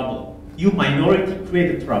created trouble. You minority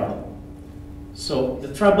created trouble. So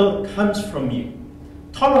the trouble comes from you.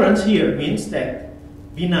 Tolerance here means that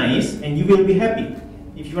be nice and you will be happy.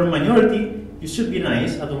 If you are a minority, you should be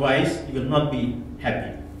nice, otherwise you will not be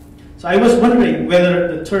happy. So I was wondering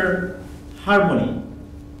whether the term harmony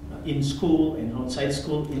in school and outside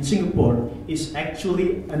school in Singapore is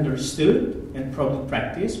actually understood and probably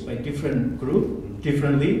practiced by different groups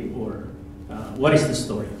differently, or what is the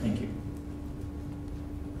story? Thank you.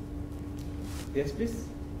 Yes, please.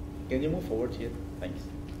 Can you move forward here? Thanks.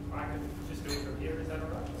 I can just do it from here. Is that all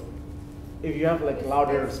right? If you have like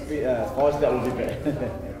louder voice, that would be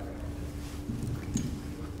better.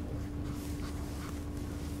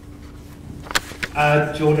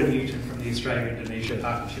 Jordan Newton from the Australia-Indonesia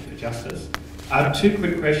Partnership for Justice. 2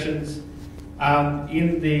 quick questions.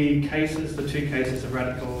 In the cases, the 2 cases of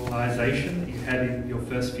radicalisation that you had in your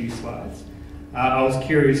first few slides, I was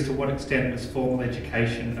curious to what extent was formal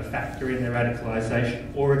education a factor in their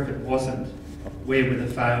radicalisation, or if it wasn't, where were the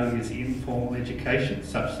failures in formal education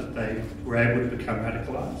such that they were able to become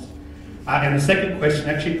radicalised? And the second question,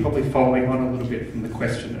 actually probably following on a little bit from the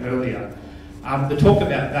question earlier, the talk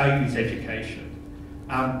about values education.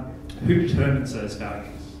 Who determines those values?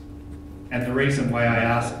 And the reason why I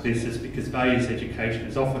ask this is because values education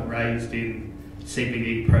is often raised in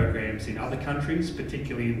CBD programs in other countries,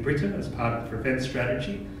 particularly in Britain as part of the PREVENT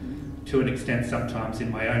strategy, to an extent sometimes in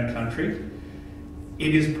my own country.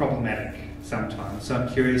 It is problematic sometimes, so I'm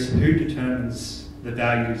curious who determines the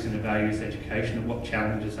values in a values education and what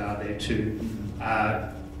challenges are there to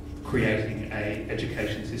creating an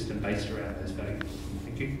education system based around those values.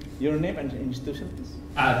 Thank you. Your name and institution, please?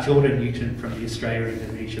 Jordan Newton from the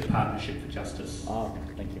Australia-Indonesia Partnership for Justice.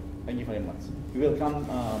 Thank you. Thank you very much. We welcome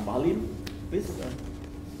Balim, please.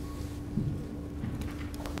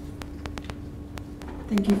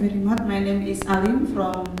 Thank you very much. My name is Alim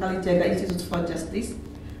from Kalijaga Institute for Justice.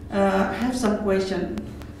 I have some question.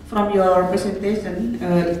 From your presentation,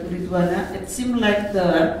 Ridwana, it seemed like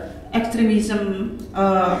the extremism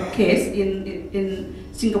case in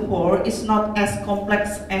Singapore is not as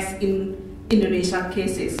complex as in Indonesia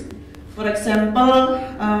cases. For example,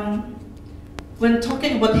 when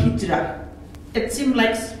talking about hijrah, it seems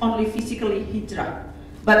like only physically hijrah.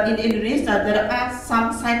 But in Indonesia, there are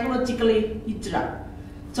some psychologically hijrah.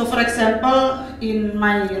 So for example, in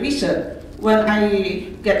my research, when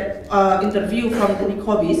I get interview from the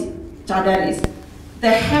Niqabis, Chadaris,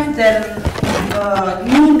 they have their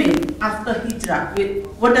new name after hijrah. With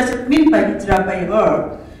what does it mean by hijrah by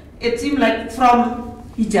her? It seems like from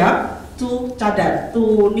hijab to cadar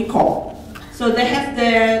to niqab. So they have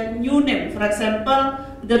their new name. For example,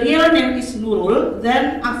 the real name is Nurul.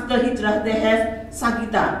 Then after hijrah, they have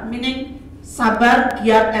Sagita, meaning sabar,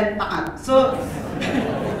 giat, and taat. So,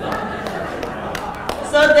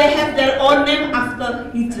 so they have their own name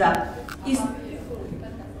after hijrah. Is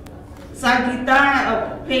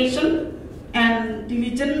Sagita patient and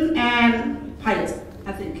diligent and pious,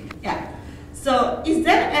 I think. Yeah. So is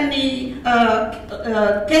there any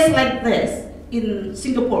case like this in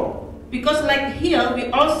Singapore? Because like here,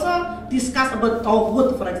 we also discuss about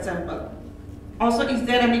Tawhud, for example. Also, is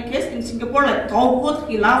there any case in Singapore like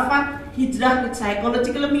Tawhud, Khilafah, Hijrah with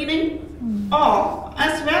psychological meaning? Or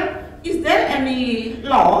as well, is there any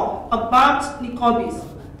law about Niqabis?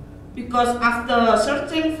 Because after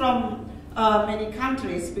searching from many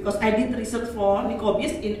countries, because I did research for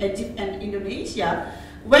Niqabis in Egypt and Indonesia,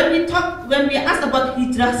 when we ask about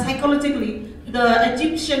hijrah psychologically, the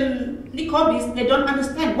Egyptian Niqabis, they don't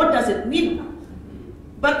understand what does it mean.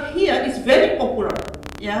 But here it's very popular,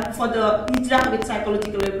 yeah, for the hijrah with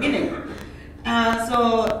psychological meaning.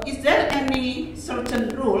 So is there any certain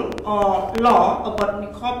rule or law about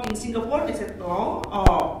niqab in Singapore? Is it law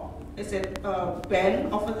or is it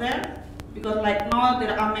banned over there? Because like now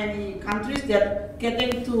there are many countries that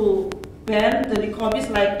getting to ban the niqabis,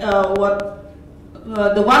 like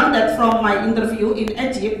the one that from my interview in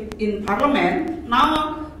Egypt in Parliament.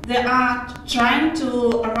 Now they are trying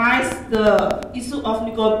to arise the issue of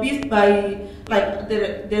niqabis by like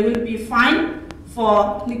they will be fined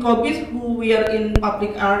for niqabis who were in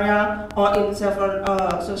public area or in several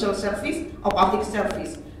social service or public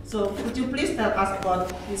service. So could you please tell us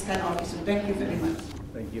about this kind of issue? Thank you very much.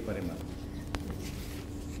 Thank you very much.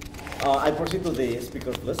 I proceed to the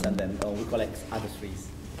speaker list and then we collect other threes.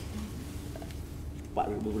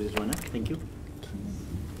 Thank you.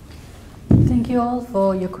 Thank you all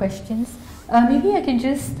for your questions. Maybe I can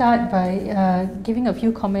just start by giving a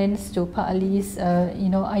few comments to Pak Ali's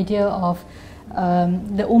idea of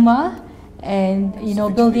the Ummah and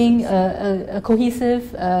building a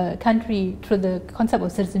cohesive country through the concept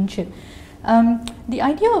of citizenship. The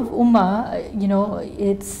idea of Ummah,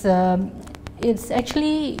 it's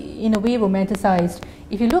actually in a way romanticized.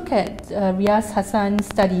 If you look at Riaz Hassan's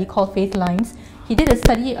study called Faith Lines, he did a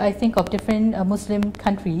study, I think, of different Muslim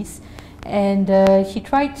countries, and he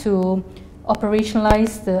tried to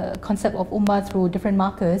operationalize the concept of Ummah through different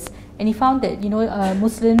markers, and he found that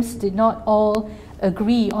Muslims did not all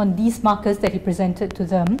agree on these markers that he presented to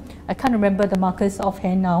them. I can't remember the markers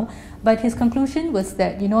offhand now, but his conclusion was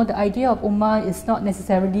that the idea of Ummah is not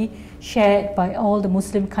necessarily shared by all the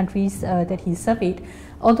Muslim countries that he surveyed.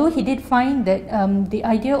 Although he did find that the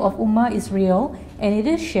idea of Ummah is real and it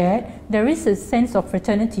is shared, there is a sense of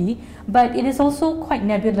fraternity, but it is also quite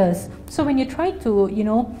nebulous. So when you try to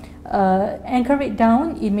anchor it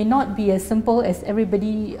down, it may not be as simple as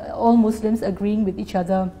everybody, all Muslims agreeing with each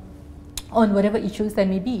other on whatever issues there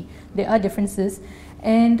may be. There are differences.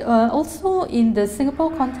 And also in the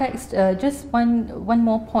Singapore context, just one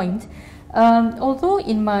more point. Although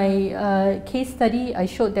in my case study I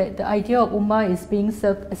showed that the idea of Ummah is being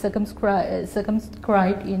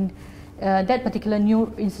circumscribed in that particular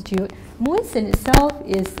new institute, MUIS in itself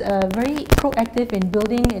is very proactive in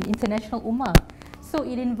building an international Ummah. So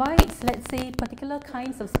it invites, let's say, particular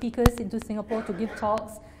kinds of speakers into Singapore to give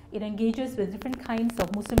talks. It engages with different kinds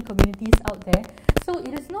of Muslim communities out there. So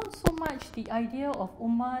it is not so much the idea of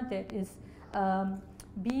Ummah that is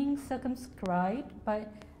being circumscribed, but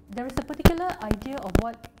there is a particular idea of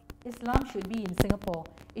what Islam should be in Singapore.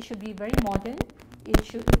 It should be very modern. It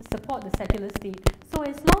should support the secular state. So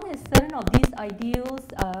as long as certain of these ideals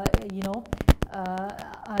are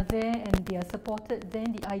there and they are supported,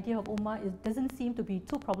 then the idea of Ummah doesn't seem to be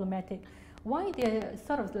too problematic. Why they're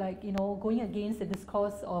sort of like going against the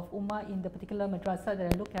discourse of Ummah in the particular madrasa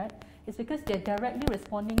that I look at is because they're directly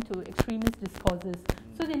responding to extremist discourses.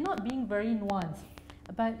 So they're not being very nuanced.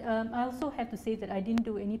 But I also have to say that I didn't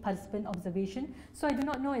do any participant observation, so I do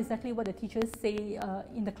not know exactly what the teachers say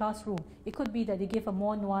in the classroom. It could be that they give a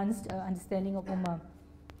more nuanced understanding of Ummah.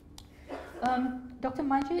 Dr.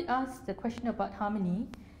 Majid asked the question about harmony,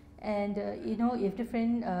 and you know, if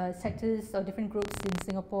different sectors or different groups in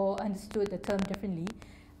Singapore understood the term differently.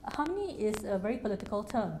 Harmony is a very political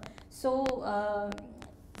term, so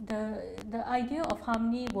the idea of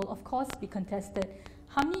harmony will of course be contested.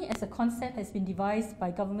 Harmony as a concept has been devised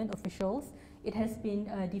by government officials. It has been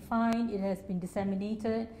defined, it has been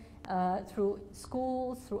disseminated through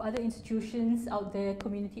schools, through other institutions out there,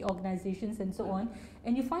 community organizations and so on.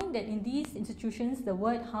 And you find that in these institutions, the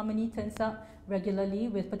word harmony turns up regularly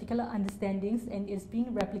with particular understandings and is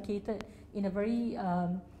being replicated in a very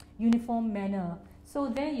uniform manner. So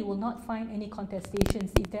there you will not find any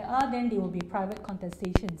contestations. If there are, then they will be private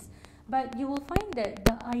contestations. But you will find that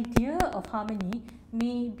the idea of harmony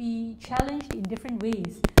may be challenged in different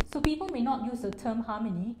ways. So people may not use the term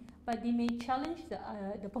harmony, but they may challenge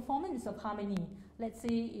the performance of harmony, let's say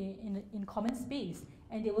in common space,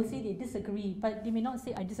 and they will say they disagree, but they may not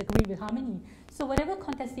say I disagree with harmony. So whatever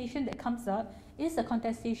contestation that comes up is a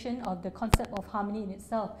contestation of the concept of harmony in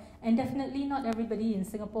itself, and definitely not everybody in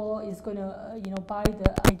Singapore is going to buy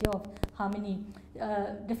the idea of harmony.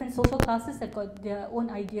 Different social classes have got their own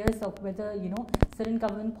ideas of whether certain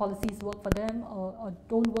government policies work for them or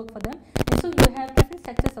don't work for them, and so you have different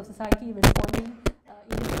sectors of society responding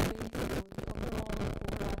in a way to the overall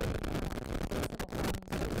concept of harmony.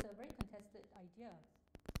 So it's a very contested idea.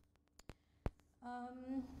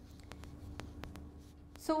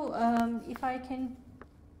 If I can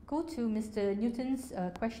go to Mr. Newton's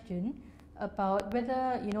question about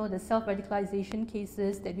whether the self-radicalization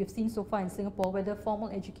cases that we've seen so far in Singapore, whether formal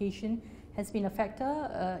education has been a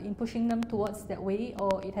factor in pushing them towards that way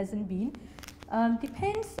or it hasn't been,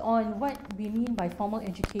 depends on what we mean by formal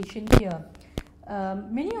education here.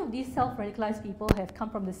 Many of these self-radicalized people have come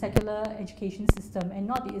from the secular education system and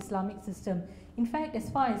not the Islamic system. In fact, as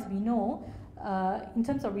far as we know, in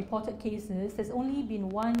terms of reported cases, there's only been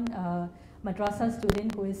one madrasa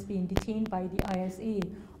student who has been detained by the ISA.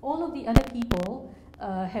 All of the other people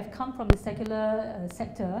have come from the secular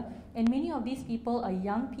sector, and many of these people are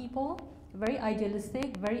young people, very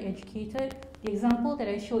idealistic, very educated. The example that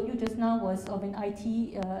I showed you just now was of an IT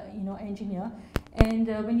engineer. And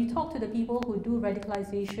when you talk to the people who do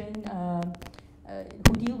radicalization,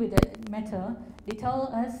 who deal with that matter, they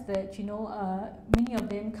tell us that many of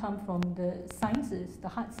them come from the sciences, the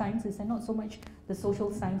hard sciences, and not so much the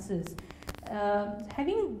social sciences.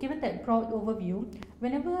 Having given that broad overview,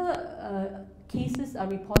 whenever cases are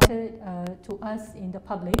reported to us in the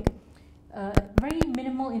public, very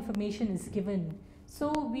minimal information is given.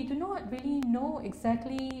 So we do not really know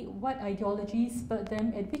exactly what ideologies spurred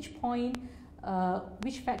them, at which point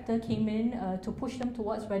which factor came in to push them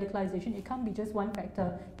towards radicalization. It can't be just one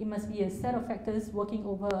factor. It must be a set of factors working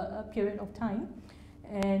over a period of time,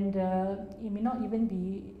 and it may not even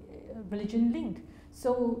be religion linked.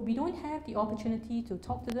 So we don't have the opportunity to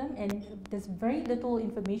talk to them, and there's very little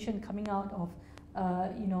information coming out of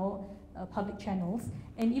public channels.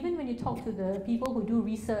 And even when you talk to the people who do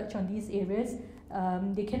research on these areas,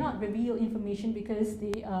 they cannot reveal information because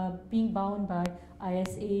they are being bound by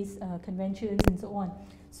ISA's conventions and so on.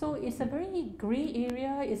 So it's a very grey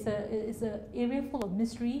area. It's an area full of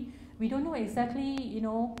mystery. We don't know exactly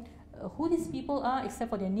who these people are,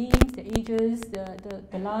 except for their names, their ages,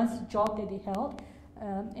 the last job that they held,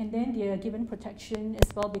 and then they are given protection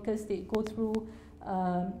as well because they go through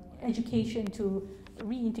education to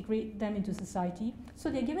reintegrate them into society. So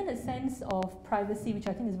they're given a sense of privacy, which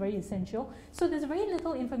I think is very essential. So there's very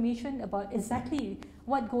little information about exactly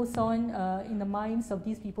what goes on in the minds of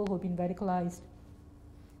these people who have been radicalized.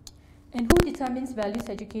 And who determines values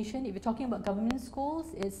education? If you're talking about government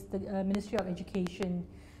schools, it's the Ministry of Education.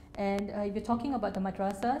 And if you're talking about the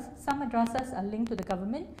madrasas, some madrasas are linked to the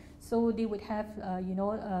government, so they would have,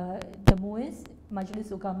 the MUIS, Majlis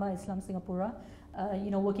Ugama Islam Singapura,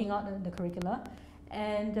 working out the curricula.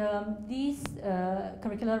 And these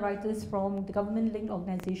curricular writers from the government-linked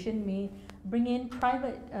organization may bring in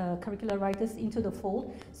private curricular writers into the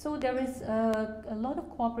fold. So there is a lot of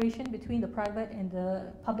cooperation between the private and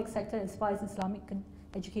the public sector as far as Islamic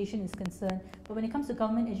education is concerned. But when it comes to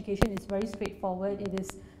government education, it's very straightforward. It is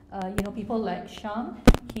people like Sham,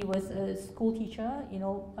 he was a school teacher,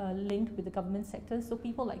 linked with the government sector. So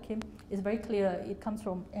people like him, it's very clear it comes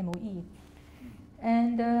from MOE.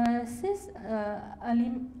 And Sis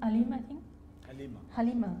Alim, I think?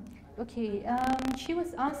 Halima. Okay, she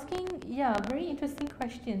was asking, very interesting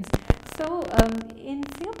questions. So in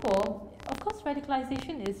Singapore, of course,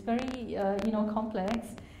 radicalization is very, complex.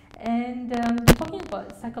 And talking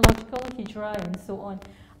about psychological hijrah and so on,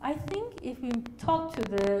 I think if we talk to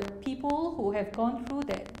the people who have gone through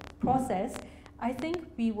that process, I think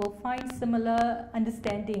we will find similar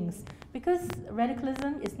understandings, because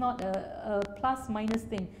radicalism is not a plus minus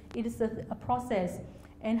thing. It is a process,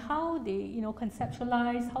 and how they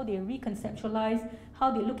conceptualize, how they reconceptualize,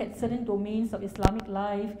 how they look at certain domains of Islamic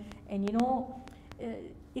life, and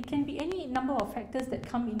it can be any number of factors that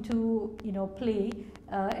come into play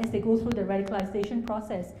as they go through the radicalization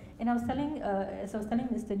process. And I was telling, as I was telling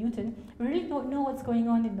Mr. Newton, we really don't know what's going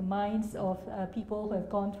on in the minds of people who have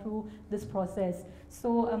gone through this process.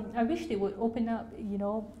 So I wish they would open up,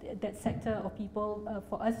 that sector of people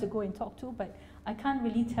for us to go and talk to. But I can't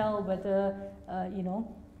really tell whether,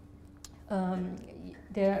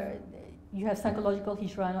 you have psychological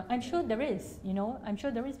hijra. I'm sure there is, I'm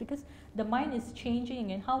sure there is, because the mind is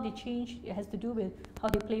changing, and how they change, it has to do with how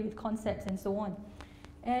they play with concepts and so on.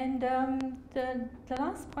 And the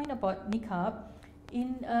last point about niqab,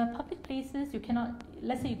 in public places, you cannot,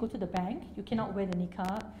 let's say you go to the bank, you cannot wear the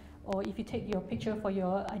niqab, or if you take your picture for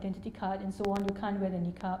your identity card and so on, you can't wear the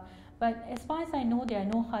niqab. But as far as I know, there are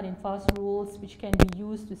no hard and fast rules which can be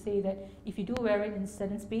used to say that if you do wear it in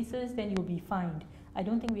certain spaces, then you'll be fined. I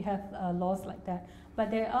don't think we have laws like that.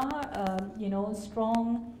 But there are,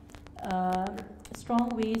 strong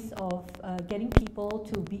ways of getting people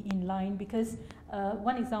to be in line, because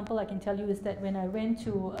one example I can tell you is that when I went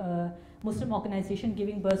to a Muslim organization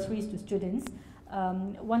giving bursaries to students,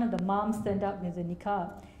 one of the moms turned up with a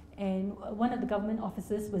niqab, and one of the government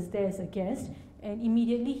officers was there as a guest, and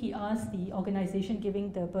immediately he asked the organization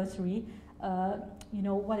giving the bursary,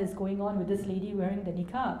 what is going on with this lady wearing the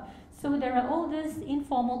niqab. So there are all these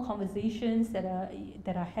informal conversations that are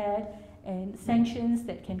had, and sanctions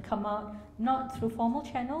that can come out, not through formal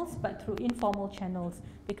channels, but through informal channels,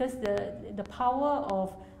 because the power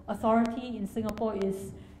of authority in Singapore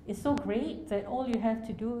is so great that all you have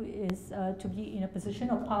to do is to be in a position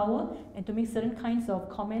of power and to make certain kinds of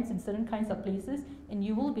comments in certain kinds of places, and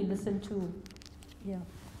you will be listened to. Yeah.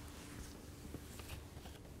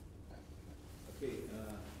 Okay.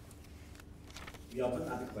 We open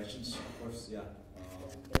other questions, of course. Yeah.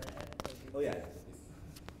 Oh yeah.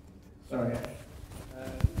 Sorry.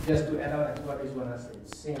 Just to add on to what Rizwana said,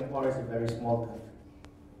 Singapore is a very small country,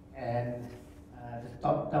 and the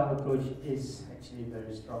top-down approach is actually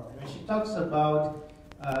very strong. And when she talks about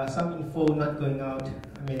some info not going out,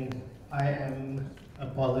 I mean, I am a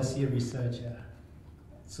policy researcher,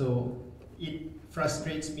 so it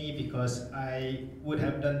frustrates me because I would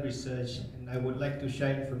have done research and I would like to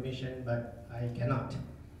share information, but I cannot.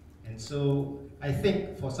 And so I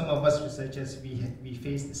think for some of us researchers, we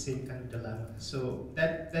face the same kind of dilemma. So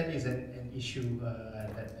that is an issue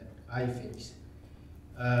that I face.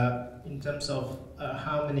 In terms of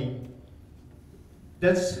harmony,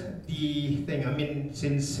 that's the thing. I mean,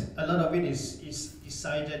 since a lot of it is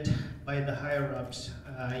decided by the higher-ups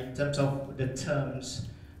in terms of the terms,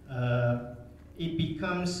 it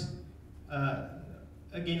becomes,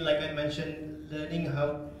 again, like I mentioned,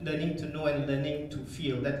 learning to know and learning to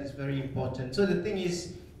feel. That is very important. So the thing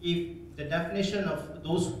is, if the definition of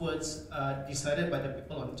those words are decided by the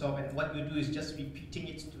people on top, and what you do is just repeating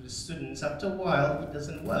it to the students, after a while, it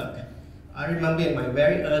doesn't work. I remember in my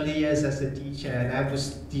very early years as a teacher, and I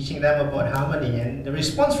was teaching them about harmony, and the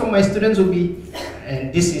response from my students would be,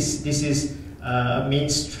 and this is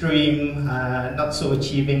mainstream, not so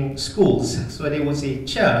achieving schools. So they would say,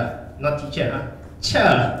 "Cha, not teacher,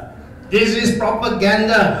 cha. This is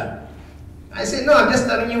propaganda." I said, "No, I'm just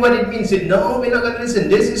telling you what it means." He said, "No, we're not going to listen.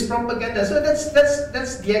 This is propaganda." So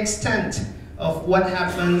that's the extent of what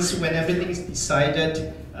happens when everything is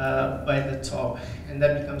decided by the top, and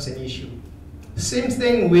that becomes an issue. Same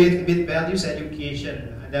thing with values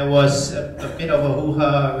education. There was a bit of a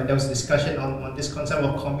hoo-ha when there was discussion on this concept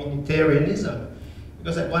of communitarianism,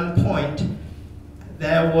 because at one point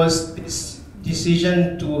there was this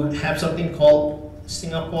decision to have something called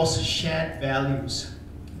Singapore's shared values.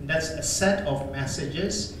 And that's a set of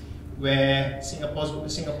messages where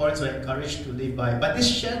Singaporeans were encouraged to live by. But these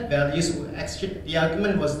shared values were actually, the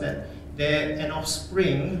argument was that they're an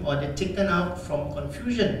offspring, or they're taken out from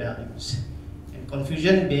Confucian values. And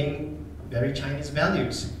Confucian being very Chinese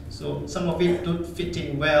values. So some of it don't fit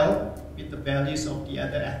in well with the values of the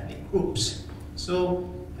other ethnic groups. So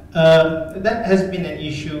that has been an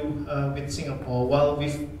issue with Singapore. While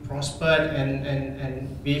we've prospered and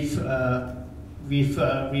we've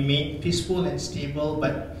remained peaceful and stable,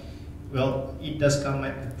 but well, it does come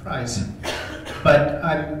at a price. But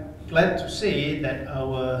I'm glad to say that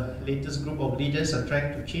our latest group of leaders are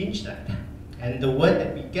trying to change that. And the word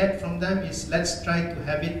that we get from them is, let's try to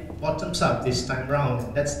have it bottoms up this time round.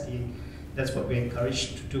 And that's what we're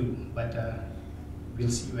encouraged to do. But we'll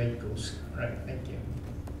see where it goes. All right, thank you.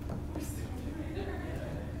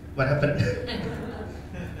 what happened?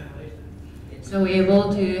 So we're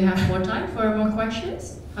able to have more time for more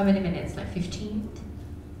questions? How many minutes? Like 15?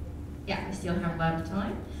 Yeah, we still have a lot of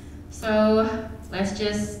time. So let's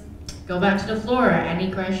just go back to the floor.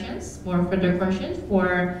 Any questions? More further questions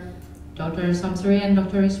for Dr. Samsuri and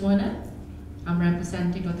Dr. Rizwana? I'm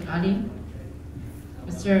representing Dr. Ali.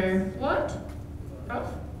 Mr. What? Prof?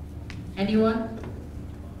 Anyone?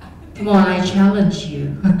 Come on, I challenge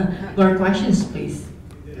you. More questions, please.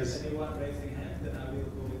 Yes. Anyone raising hand, then I will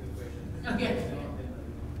go with the question. Okay.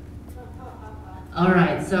 All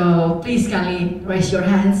right, so please kindly raise your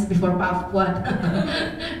hands before Prof. What?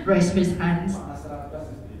 Raise his hands.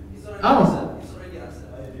 Oh.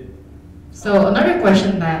 So another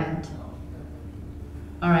question then.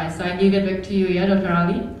 All right, so I give it back to you, yeah, Dr.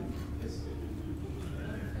 Ali.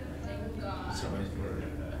 Sorry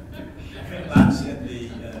for glance at the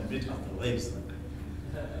bit of the waves.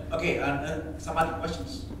 Okay, and some other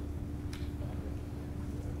questions?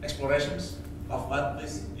 Explorations of what,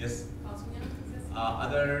 please? Yes.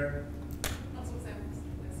 Other.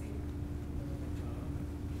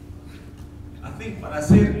 I think when I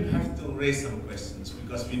say you have to raise some questions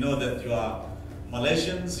because we know that you are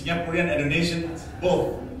Malaysian, Singaporean, Indonesian,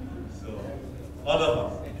 both. So, all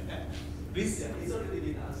of us. Please. It's already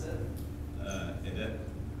been answered.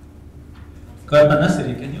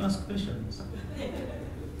 Jakartanicus, can you ask questions?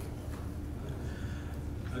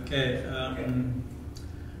 Okay.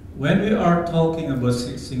 When we are talking about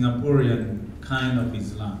Singaporean kind of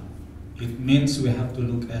Islam, it means we have to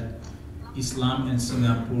look at Islam in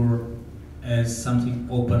Singapore as something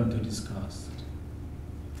open to discuss.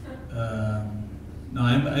 Now,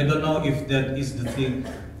 I don't know if that is the thing,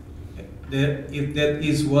 if that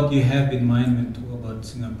is what you have in mind when you talk about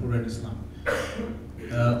Singaporean Islam.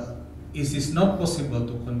 It is not possible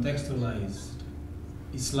to contextualize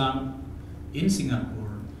Islam in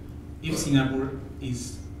Singapore if Singapore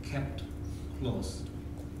is kept closed.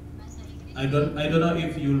 I don't know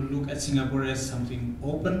if you look at Singapore as something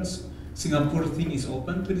open. Singapore thing is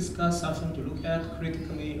open to discuss, something to look at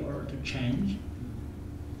critically or to change,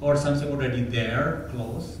 or something already there,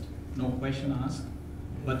 closed, no question asked.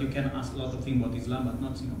 But you can ask a lot of things about Islam, but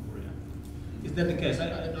not Singaporean. Is that the case?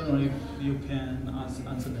 I don't know if you can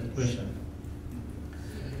answer that question.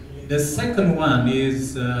 The second one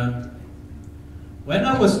is, when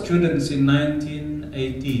I was students in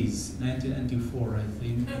 1980s, 1994, I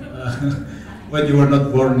think, when you were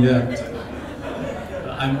not born yet.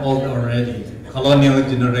 I'm old already, colonial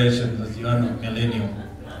generation, but you are not millennial.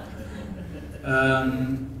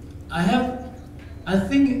 I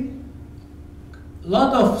think a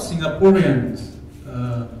lot of Singaporeans,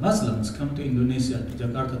 Muslims come to Indonesia, to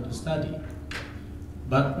Jakarta to study,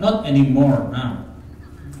 but not anymore now.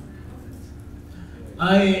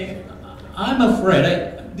 I'm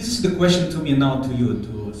afraid, this is the question to me now to you,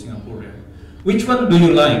 to Singaporean. Which one do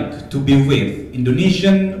you like to be with,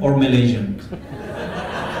 Indonesian or Malaysian?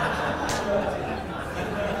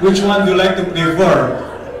 Which one do you like to prefer?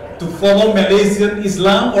 To follow Malaysian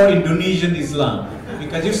Islam or Indonesian Islam?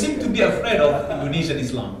 Because you seem to be afraid of Indonesian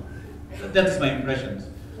Islam. That is my impression.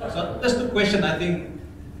 So that's the question, I think,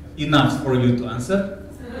 enough for you to answer.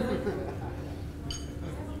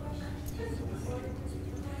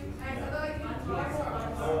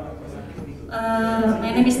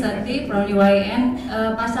 My name is Tati from UIN.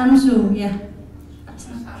 Pak Samsu, yeah.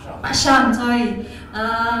 Pak Syam, sorry.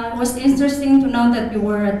 It was interesting to know that you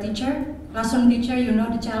were a teacher, classroom teacher. You know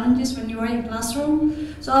the challenges when you were in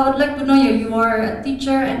classroom. So I would like to know you are a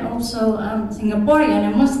teacher and also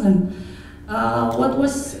Singaporean and Muslim. What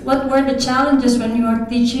were the challenges when you are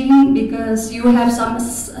teaching? Because you have some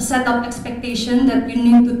set of expectation that you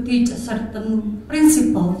need to teach a certain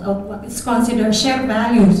principles of what is considered shared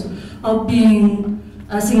values of being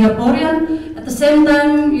a Singaporean. At the same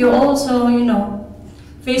time, you also,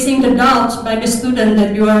 facing the doubts by the student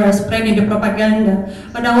that you are spreading the propaganda.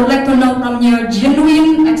 But I would like to know from your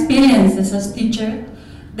genuine experiences as teacher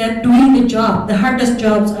that doing the job, the hardest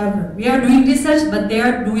jobs ever. We are doing research, but they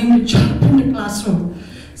are doing the job in the classroom.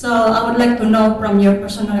 So I would like to know from your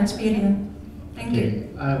personal experience. Thank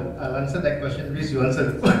you. I'll answer that question. Please, you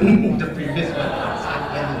answer the previous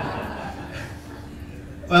one.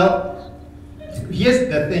 Well, here's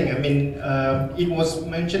the thing. I mean, it was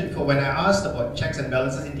mentioned before when I asked about checks and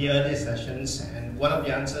balances in the earlier sessions, and one of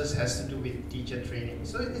the answers has to do with teacher training.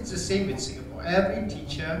 So it's the same with Singapore. Every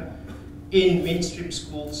teacher in mainstream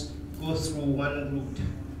schools goes through one route.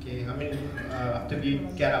 Okay, I mean, after we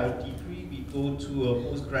get our degree, we go to a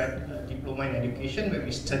postgrad diploma in education where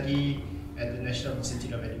we study at the National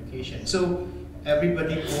Institute of Education. So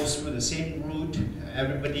everybody goes through the same route.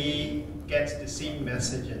 Everybody gets the same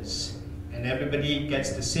messages and everybody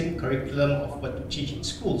gets the same curriculum of what to teach in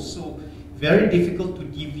school. So very difficult to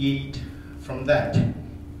deviate from that.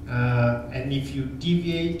 And if you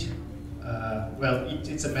deviate, well,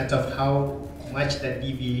 it's a matter of how much that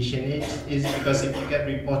deviation is, because if you get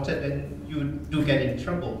reported, then you do get in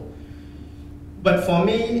trouble. But for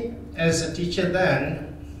me, as a teacher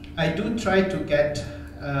then, I do try to get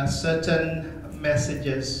certain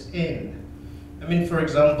messages in. I mean, for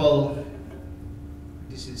example,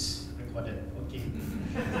 this is recorded, okay.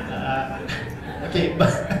 Okay,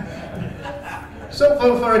 but so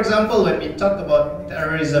for example, when we talk about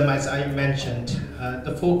terrorism, as I mentioned,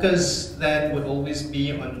 the focus then would always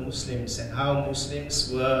be on Muslims and how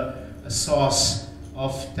Muslims were a source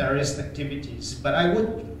of terrorist activities. But I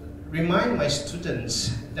would remind my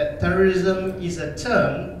students that terrorism is a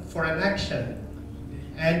term for an action,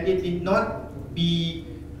 and it need not be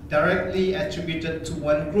directly attributed to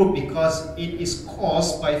one group, because it is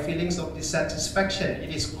caused by feelings of dissatisfaction.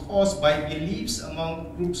 It is caused by beliefs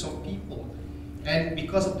among groups of people. And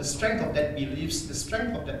because of the strength of that beliefs, the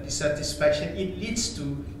strength of that dissatisfaction, it leads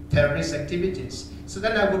to terrorist activities. So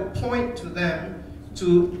then I would point to them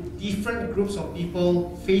to different groups of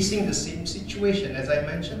people facing the same situation. As I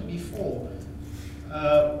mentioned before,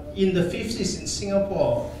 in the 50s in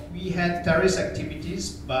Singapore, we had terrorist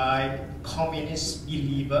activities by communist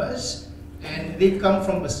believers, and they come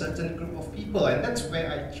from a certain group of people. And that's where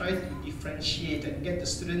I try to differentiate and get the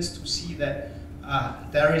students to see that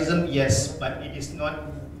terrorism, yes, but it is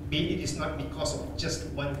not because of just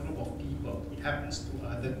one group of people. It happens to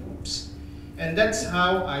other groups. And that's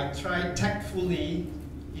how I try tactfully,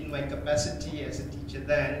 in my capacity as a teacher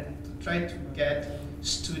then, to try to get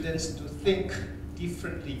students to think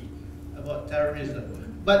differently about terrorism.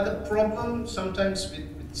 But the problem sometimes with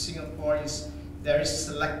Singapore is there is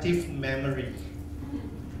selective memory.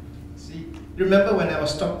 See, remember when I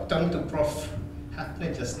was talking to Prof.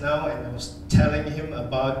 Hapner just now, and I was telling him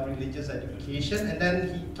about religious education, and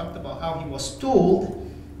then he talked about how he was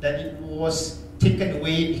told that it was taken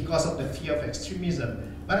away because of the fear of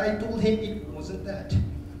extremism. But I told him it wasn't that.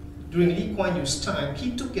 During Lee Kuan Yew's time,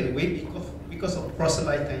 he took it away because of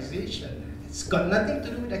proselytization. It's got nothing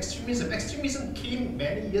to do with extremism. Extremism came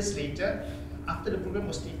many years later, after the program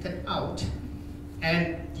was taken out,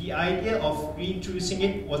 and the idea of reintroducing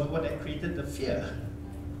it was what had created the fear.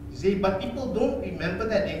 You see, but people don't remember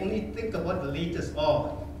that. They only think about the latest,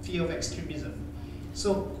 fear of extremism.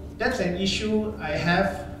 So that's an issue I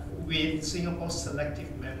have with Singapore's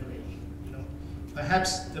selective memory. You know,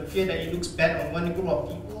 perhaps the fear that it looks bad on one group of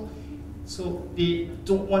people, so they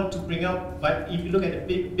don't want to bring up. But if you look at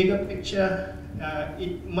the bigger picture,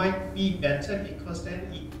 it might be better, because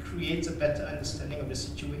then it creates a better understanding of the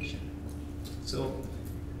situation. So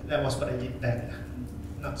that was what I did then,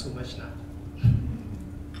 not so much now.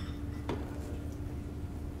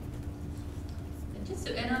 Just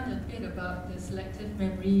to add on a bit about the selective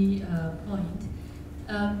memory point,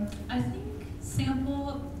 I think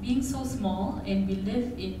Singapore, being so small, and we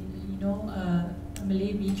live in a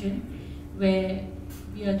Malay region where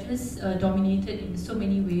we are just dominated in so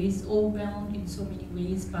many ways, overwhelmed in so many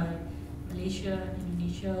ways by Malaysia and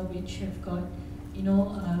Indonesia, which have got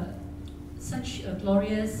such a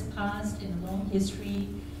glorious past and a long history,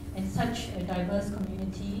 and such a diverse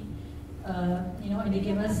community. And they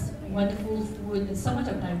give us wonderful food. There's so much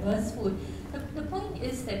of diverse food. The point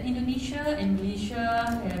is that Indonesia and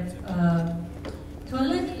Malaysia have, to a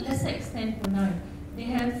lesser extent, Brunei, they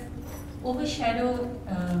have overshadowed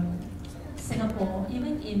Singapore,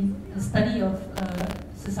 even in the study of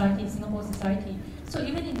society, Singapore society. So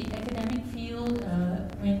even in the academic field,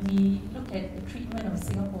 when we look at the treatment of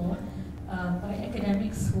Singapore by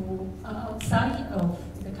academics who are outside of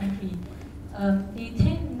the country, they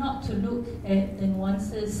tend not to look at the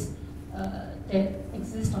nuances that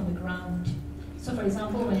exist on the ground. So for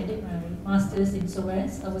example, when I did my master's in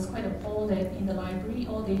SOAS, I was quite appalled that in the library,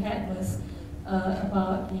 all they had was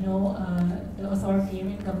about the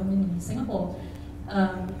authoritarian government in Singapore.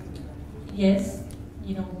 Yes,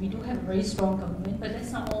 we do have a very strong government, but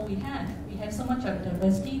that's not all we have. We have so much of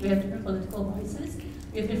diversity, we have different political voices,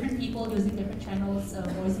 we have different people using different channels,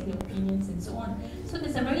 voicing their opinions and so on. So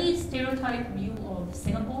there's a very stereotyped view of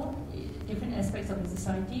Singapore, different aspects of the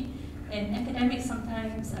society, and academics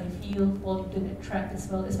sometimes, I feel, fall into that trap as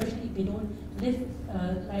well, especially if they don't live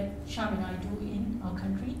like Sham and I do in our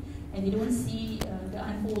country, and they don't see the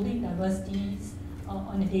unfolding diversities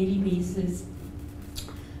on a daily basis.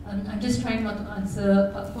 I'm just trying not to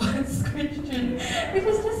answer Patpuan's question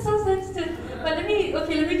because it's just so sensitive. But let me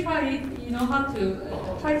try how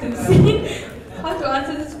to try to see how to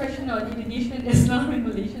answer this question on Indonesian Islam and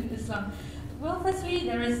Malaysian Islam. Well, firstly,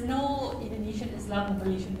 there is no Indonesian Islam or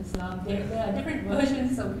Malaysian Islam. There are different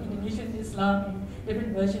versions of Indonesian Islam and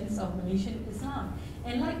different versions of Malaysian Islam.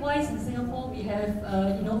 And likewise, in Singapore, we have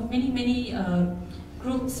many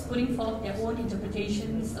groups putting forth their own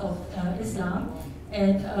interpretations of Islam,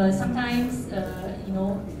 and sometimes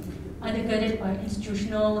undergirded by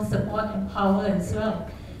institutional support and power as well.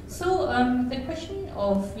 So the question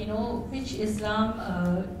of which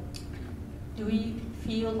Islam do we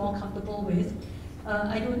feel more comfortable with?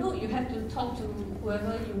 I don't know. You have to talk to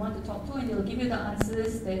whoever you want to talk to, and they'll give you the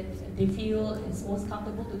answers that they feel is most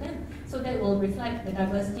comfortable to them. So that will reflect the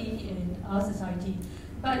diversity in our society.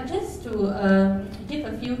 But just to give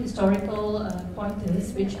a few historical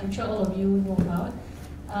pointers, which I'm sure all of you know about,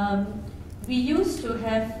 we used to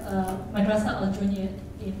have Madrasah Al-Juniat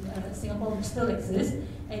in Singapore, which still exists,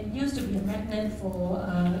 and used to be a magnet for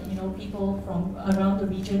people from around the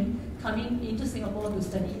region coming into Singapore to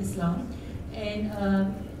study Islam. And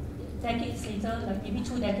decades later, like maybe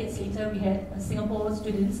 2 decades later, we had Singapore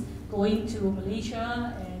students going to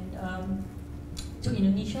Malaysia and to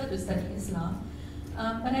Indonesia to study Islam.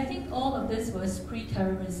 But I think all of this was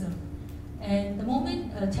pre-terrorism. And the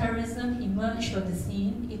moment terrorism emerged on the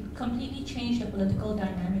scene, it completely changed the political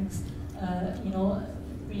dynamics,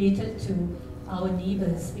 related to our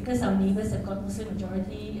neighbors, because our neighbors have got Muslim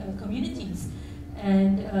majority communities.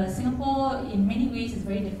 And Singapore, in many ways, is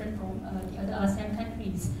very different from the other ASEAN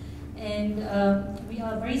countries. And we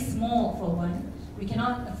are very small, for one. We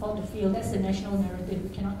cannot afford to fail. That's the national narrative. We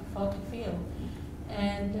cannot afford to fail.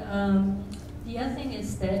 And the other thing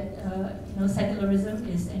is that secularism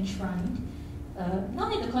is enshrined,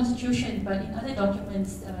 not in the Constitution, but in other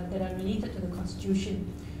documents that are related to the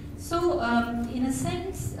Constitution. So, in a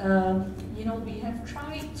sense, we have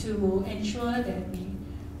tried to ensure that we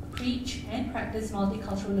preach and practice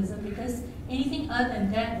multiculturalism, because anything other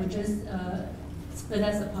than that would just split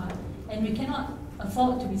us apart. And we cannot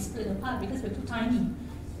afford to be split apart because we're too tiny.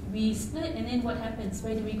 We split, and then what happens?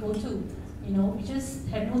 Where do we go to? We just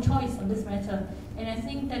have no choice on this matter. And I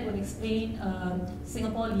think that would explain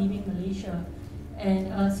Singapore leaving Malaysia.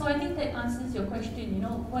 And so I think that answers your question,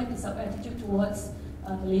 what is our attitude towards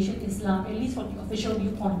Malaysian Islam, at least from the official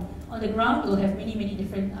viewpoint. On the ground, we'll have many, many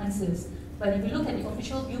different answers. But if you look at the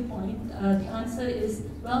official viewpoint, the answer is,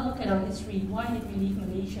 well, look at our history. Why did we leave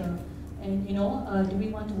Malaysia? And, do we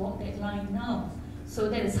want to walk that line now? So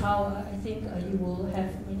that is how I think you will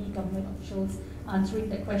have many government officials answering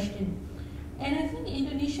that question. And I think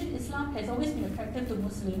Indonesian Islam has always been attractive to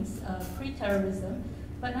Muslims pre-terrorism,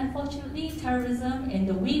 but unfortunately terrorism and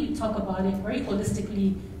the way we talk about it very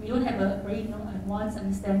holistically, we don't have a very nuanced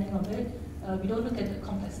understanding of it. We don't look at the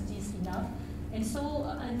complexities enough. And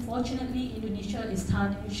so unfortunately Indonesia is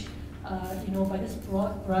tarnished by this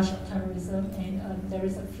broad brush of terrorism, and there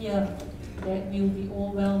is a fear that we will be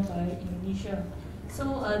overwhelmed by Indonesia. So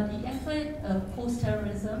the effort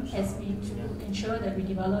post-terrorism has been to ensure that we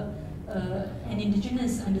develop an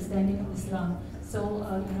indigenous understanding of Islam. So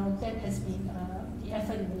that has been the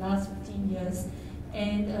effort in the last 15 years.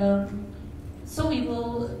 And so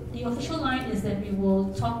the official line is that we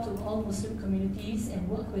will talk to all Muslim communities and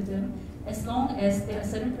work with them, as long as there are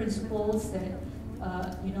certain principles that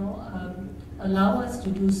allow us to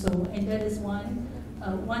do so. And that is one.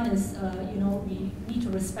 One is we need to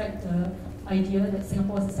respect the idea that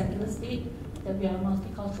Singapore is a secular state, that we are a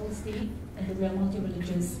multicultural state, and that we are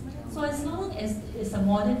multi-religious. So as long as it's a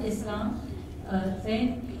modern Islam,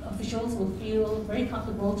 then officials will feel very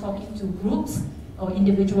comfortable talking to groups or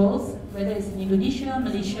individuals, whether it's in Indonesia,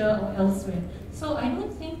 Malaysia, or elsewhere. So I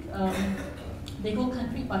don't think they go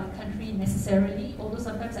country by country necessarily, although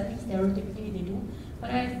sometimes I think stereotypically they do. But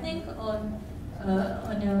I think on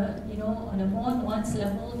a more nuanced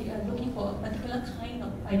level, they are looking for a particular kind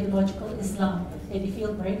of ideological Islam that they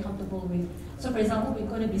feel very comfortable with. So for example, we're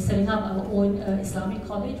going to be setting up our own Islamic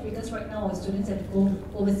college, because right now our students have to go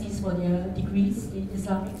overseas for their degrees in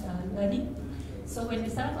Islamic learning. So when we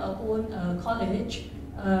set up our own college,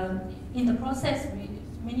 in the process,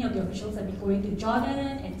 many of the officials have been going to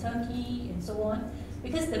Jordan and Turkey and so on,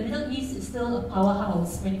 because the Middle East is still a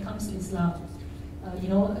powerhouse when it comes to Islam.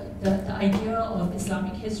 The idea of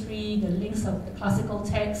Islamic history, the links of the classical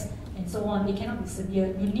texts, and so on, they cannot be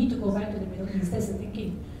severed. You need to go back to the Middle East, that's the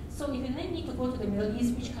thinking. So if you then need to go to the Middle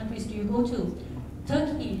East, which countries do you go to?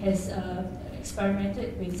 Turkey has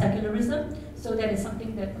experimented with secularism, so that is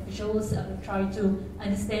something that officials try to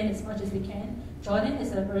understand as much as they can. Jordan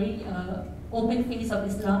is a very open face of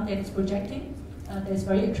Islam that is projecting, that is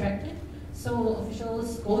very attractive. So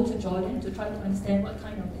officials go to Jordan to try to understand what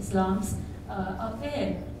kind of Islams out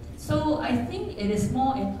there. So I think it is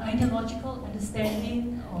more an ideological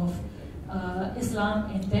understanding of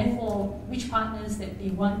Islam, and therefore which partners that they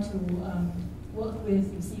want to work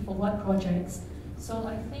with, you see, for what projects. So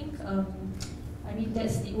I think, I mean,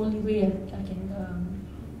 that's the only way I can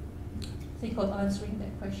think of answering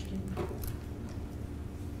that question.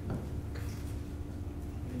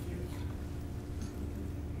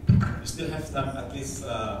 We still have time, at least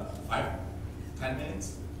 5-10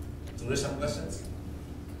 minutes to raise some questions.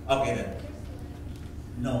 Okay then.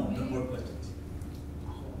 No more questions.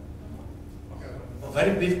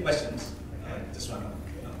 Very brief questions. Just one.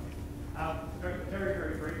 Very,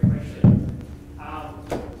 very brief question.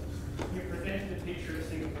 You presented a picture of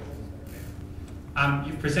Singapore.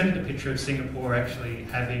 You've presented a picture of Singapore actually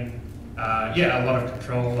having, a lot of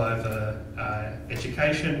control over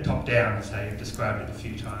education, top down, as how you've described it a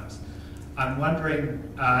few times. I'm wondering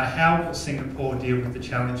how will Singapore deal with the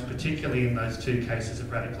challenge, particularly in those two cases of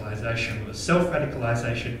radicalisation, where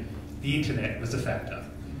self-radicalisation, the internet was a factor.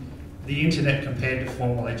 The internet compared to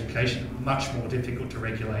formal education, much more difficult to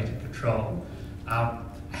regulate and control.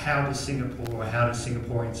 How does Singapore, or how does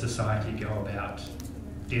Singaporean society go about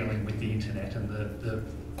dealing with the internet and the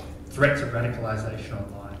threats of radicalisation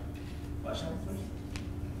online?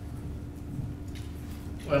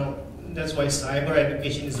 Well, that's why cyber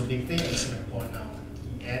education is a big thing in Singapore now.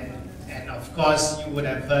 And of course, you would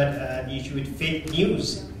have heard the issue with fake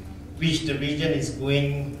news, which the region is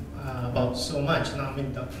going about so much. Now, I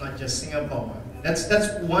mean, not just Singapore. That's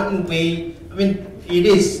one way. I mean, it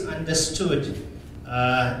is understood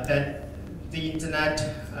that the internet,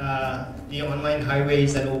 the online highway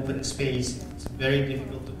is an open space. It's very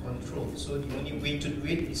difficult to control. So the only way to do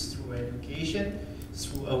it is through education,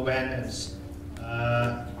 through awareness.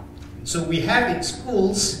 So we have in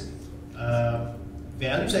schools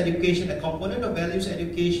values education, a component of values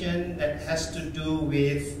education that has to do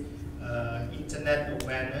with internet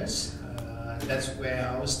awareness. That's where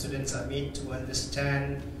our students are made to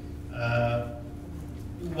understand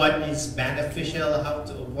what is beneficial, how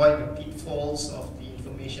to avoid the pitfalls of the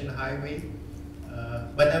information highway.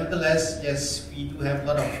 But nevertheless, yes, we do have a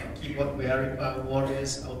lot of keyboard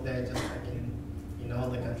warriors out there, just like in all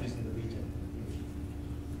the countries in the region.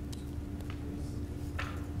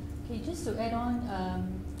 Okay, just to add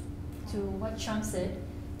on to what Sham said,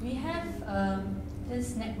 we have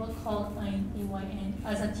this network called AYN,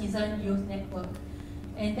 Azatizan Youth Network,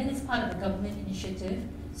 and that is part of the government initiative.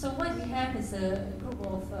 So what we have is a group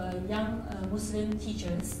of young Muslim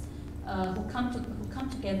teachers who come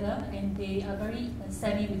together, and they are very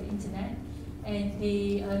savvy with the internet, and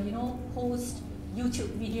they post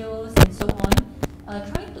YouTube videos and so on,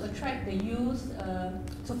 trying to attract the youth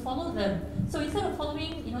to follow them. So instead of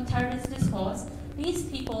following terrorist discourse, these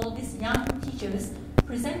people, these young teachers,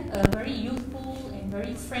 present a very youthful and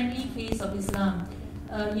very friendly face of Islam.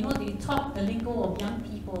 They talk the lingo of young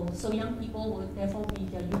people, so young people would therefore be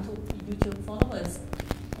their YouTube followers.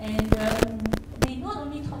 And they not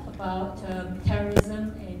only talk about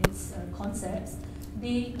terrorism and its concepts,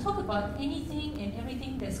 they talk about anything and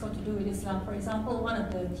everything that's got to do with Islam. For example, one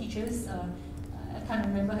of the teachers, I can't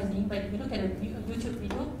remember her name, but if you look at a YouTube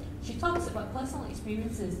video, she talks about personal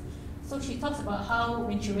experiences. So she talks about how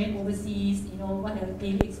when she went overseas, what her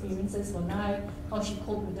daily experiences were like, how she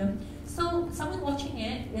coped with them. So someone watching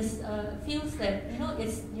it feels that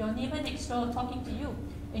it's your neighbor next door talking to you,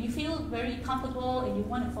 and you feel very comfortable and you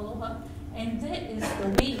want to follow her. And that is the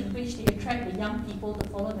way in which they attract the young people to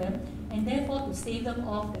follow them, and therefore to stave them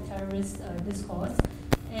off the terrorist discourse.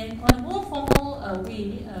 And on a more formal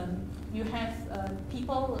way, you have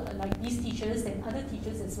people like these teachers and other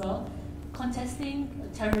teachers as well, contesting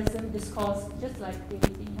terrorism discourse, just like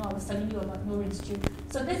I was telling you about Noor Institute.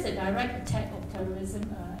 So there's a direct attack of terrorism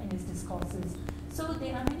in its discourses. So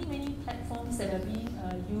there are many platforms that are being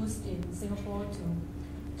used in Singapore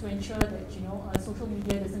to ensure that social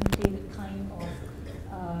media doesn't play the kind of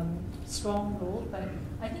strong role. But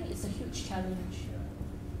I think it's a huge challenge.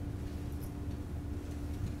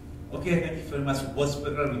 Okay, thank you very much. Both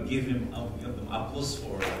speakers, we give them applause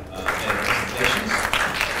for their presentations.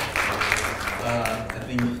 I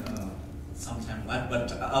think sometime left,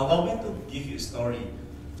 but allow me to give you a story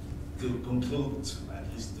to conclude, at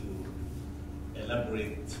least to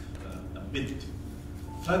elaborate a bit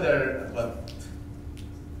further about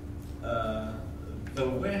the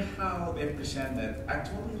way how they present that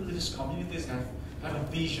actually religious communities have a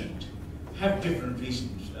vision, have different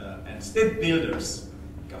visions, and state builders,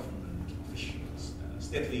 government officials,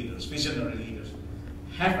 state leaders, visionary leaders,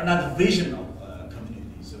 have another vision of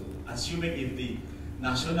assuming if the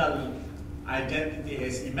national identity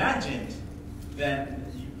is imagined, then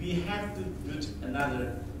we have to build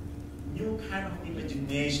another new kind of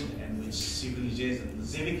imagination in which civilization, the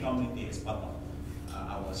civic community is part of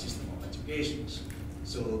our system of education.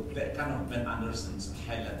 So that kind of Ben Anderson's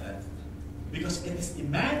highlight that, because it is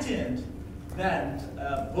imagined that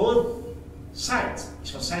both sides,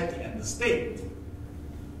 society and the state,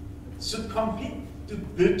 should compete to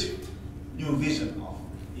build new vision of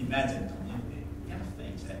imagined community, kind of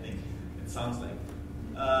things. I think it sounds like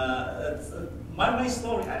my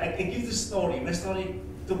story. I give this story. My story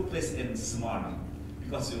took place in Semarang,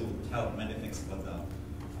 because you tell many things about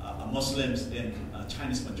the Muslims in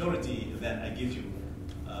Chinese majority. Then I give you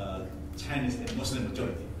Chinese and Muslim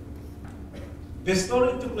majority. The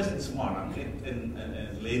story took place in Semarang in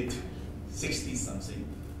late 60s something.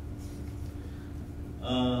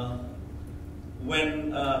 When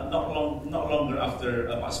not longer after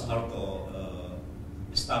Pak Soeharto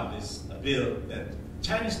established a bill that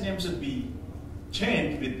Chinese name should be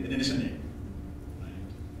changed with Indonesian name.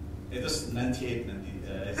 Right? It was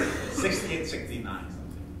 68, 69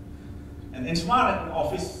 something. And in Semarang, the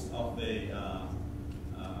office of the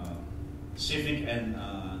civic and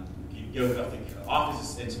geographic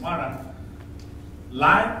offices in Semarang,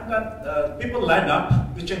 people lined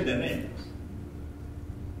up to change their names.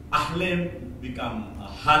 Ahlim become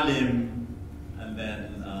Halim, and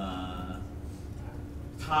then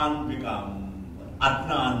Tan become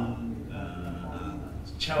Adnan,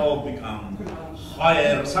 Chao become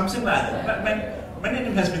Hoyer, something like that. Many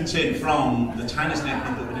names has been changed from the Chinese name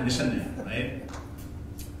into Indonesian name, right?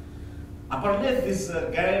 Apparently, this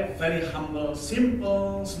guy, very humble,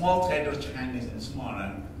 simple, small trader Chinese in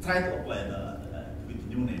Semarang, tried to apply with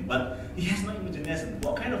the new name, but he has no imagination.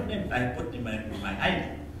 What kind of name I put in my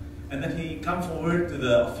ID? And then he come forward to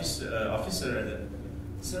the officer and,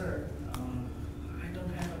 sir, I don't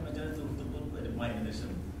have imagination to put my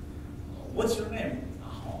Indonesian. What's your name?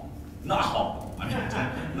 Ahong. No, Ahong. I mean,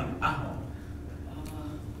 no, Ahong.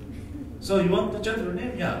 So you want to change your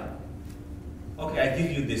name? Yeah. Okay, I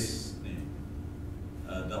give you this name.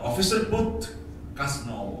 The officer put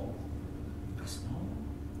Kasnowo. Kasnowo?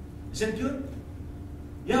 Is it good?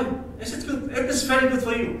 Yeah, is it good? It is very good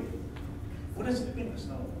for you. What does it mean,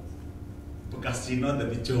 Kasnowo? Bekas Cina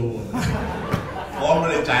dari Jawa.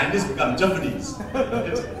 Formerly Chinese become Japanese.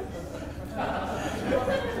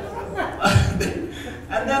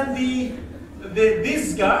 And then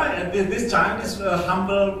this guy, this Chinese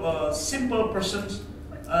humble, simple person,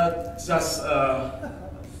 just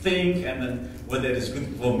think, and then whether it is good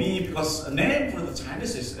for me, because a name for the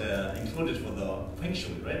Chinese is included for the feng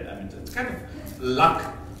shui, right? I mean, it's kind of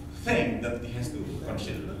luck thing that he has to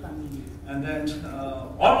consider. And then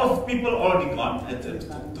all of people already gone at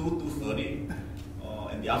 2:30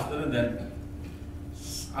 in the afternoon. Then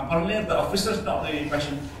apparently the officers not really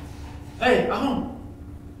question, hey, Ahong,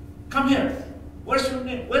 come here. Where's your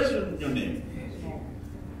name? Where's your name?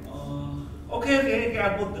 Okay, I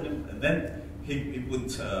put the name. And then he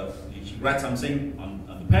write something on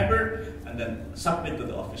the paper and then submit to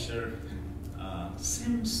the officer.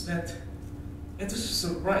 Seems that it is a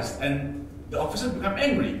surprise, and the officer become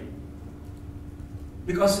angry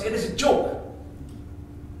because it is a joke.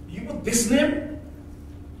 You put this name?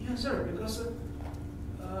 Yeah, sir, because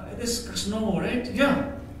it is Kasnowo, right?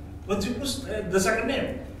 Yeah, but you put the second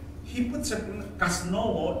name. He put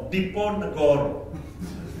Kasnowo Diponegoro.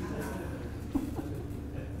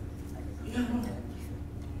 Yeah,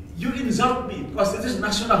 you insult me because it is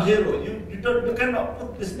national hero. You cannot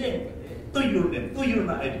put this name to your name, to your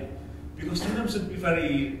ID, because your name should be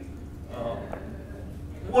very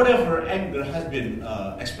whatever anger has been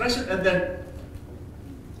expressed, and then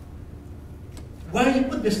why you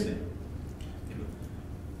put this name?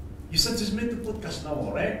 You suggest me to put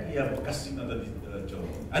Kasnowo, right? Yeah, Kasino the Jawa.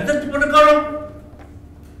 And then Diponegoro,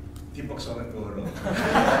 Diponegoro.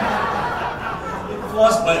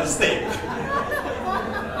 Forced by the state.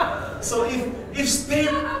 So if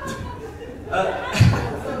state,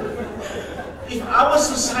 if our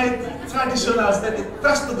society, traditional state,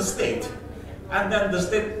 trusts to the state, and then the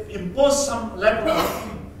state impose some level of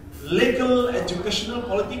legal, educational,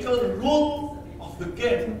 political rule of the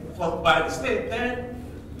game by the state, then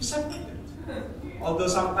we submit it. Although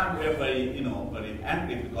sometimes we are very, very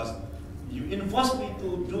angry because you enforce me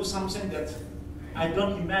to do something that I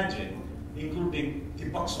don't imagine, including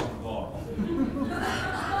Diponegoro.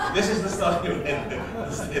 This is the story of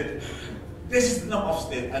the state. This is the norm of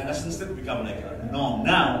state, and as the state become like a norm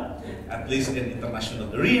now, at least in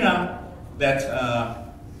international arena, that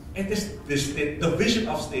it is the state, the vision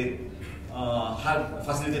of state,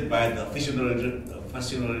 facilitated by the visionary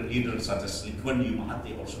leaders such as Lee Kuan Yew,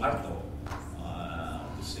 Mahathir, or Soeharto,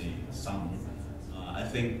 to say some. I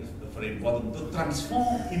think the very important to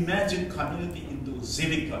transform imagined community into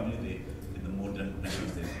civic community in the modern nation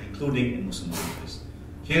state, including in Muslim communities.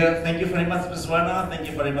 Here, thank you very much, Rizwana. Thank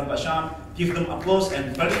you very much, Basham. Give them applause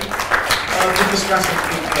and very good discussion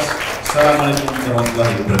with us. Assalamualaikum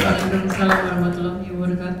warahmatullahi wabarakatuh. Waalaikumsalam warahmatullahi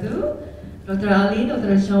wabarakatuh. Dr. Ali,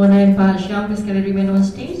 Dr. Shawana, and Pak Hasham, please can you remain on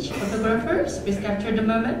stage? Photographers, please capture the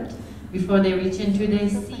moment before they return to their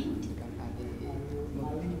seat.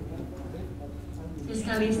 Please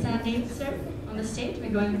can you stand in, sir, on the stage?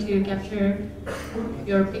 We're going to capture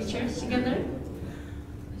your pictures together.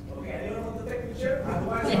 Okay, anyone want to take a picture?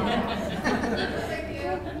 Otherwise,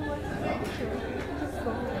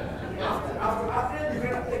 after you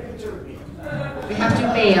cannot take a picture with me. We have to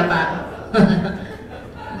pay about.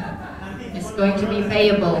 It's going to be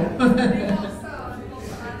payable.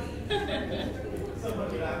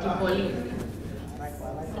 To police.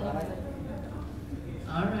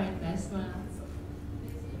 All right, that's one.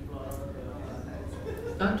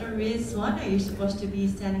 Dr. Rizwan, are you supposed to be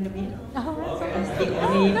standing in the middle? That's the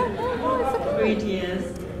only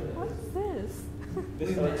prettiest. What's this? This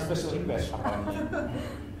is a special request.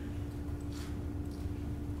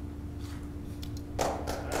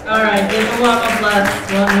 All right, give a warm applause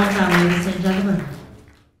one more time, ladies and gentlemen.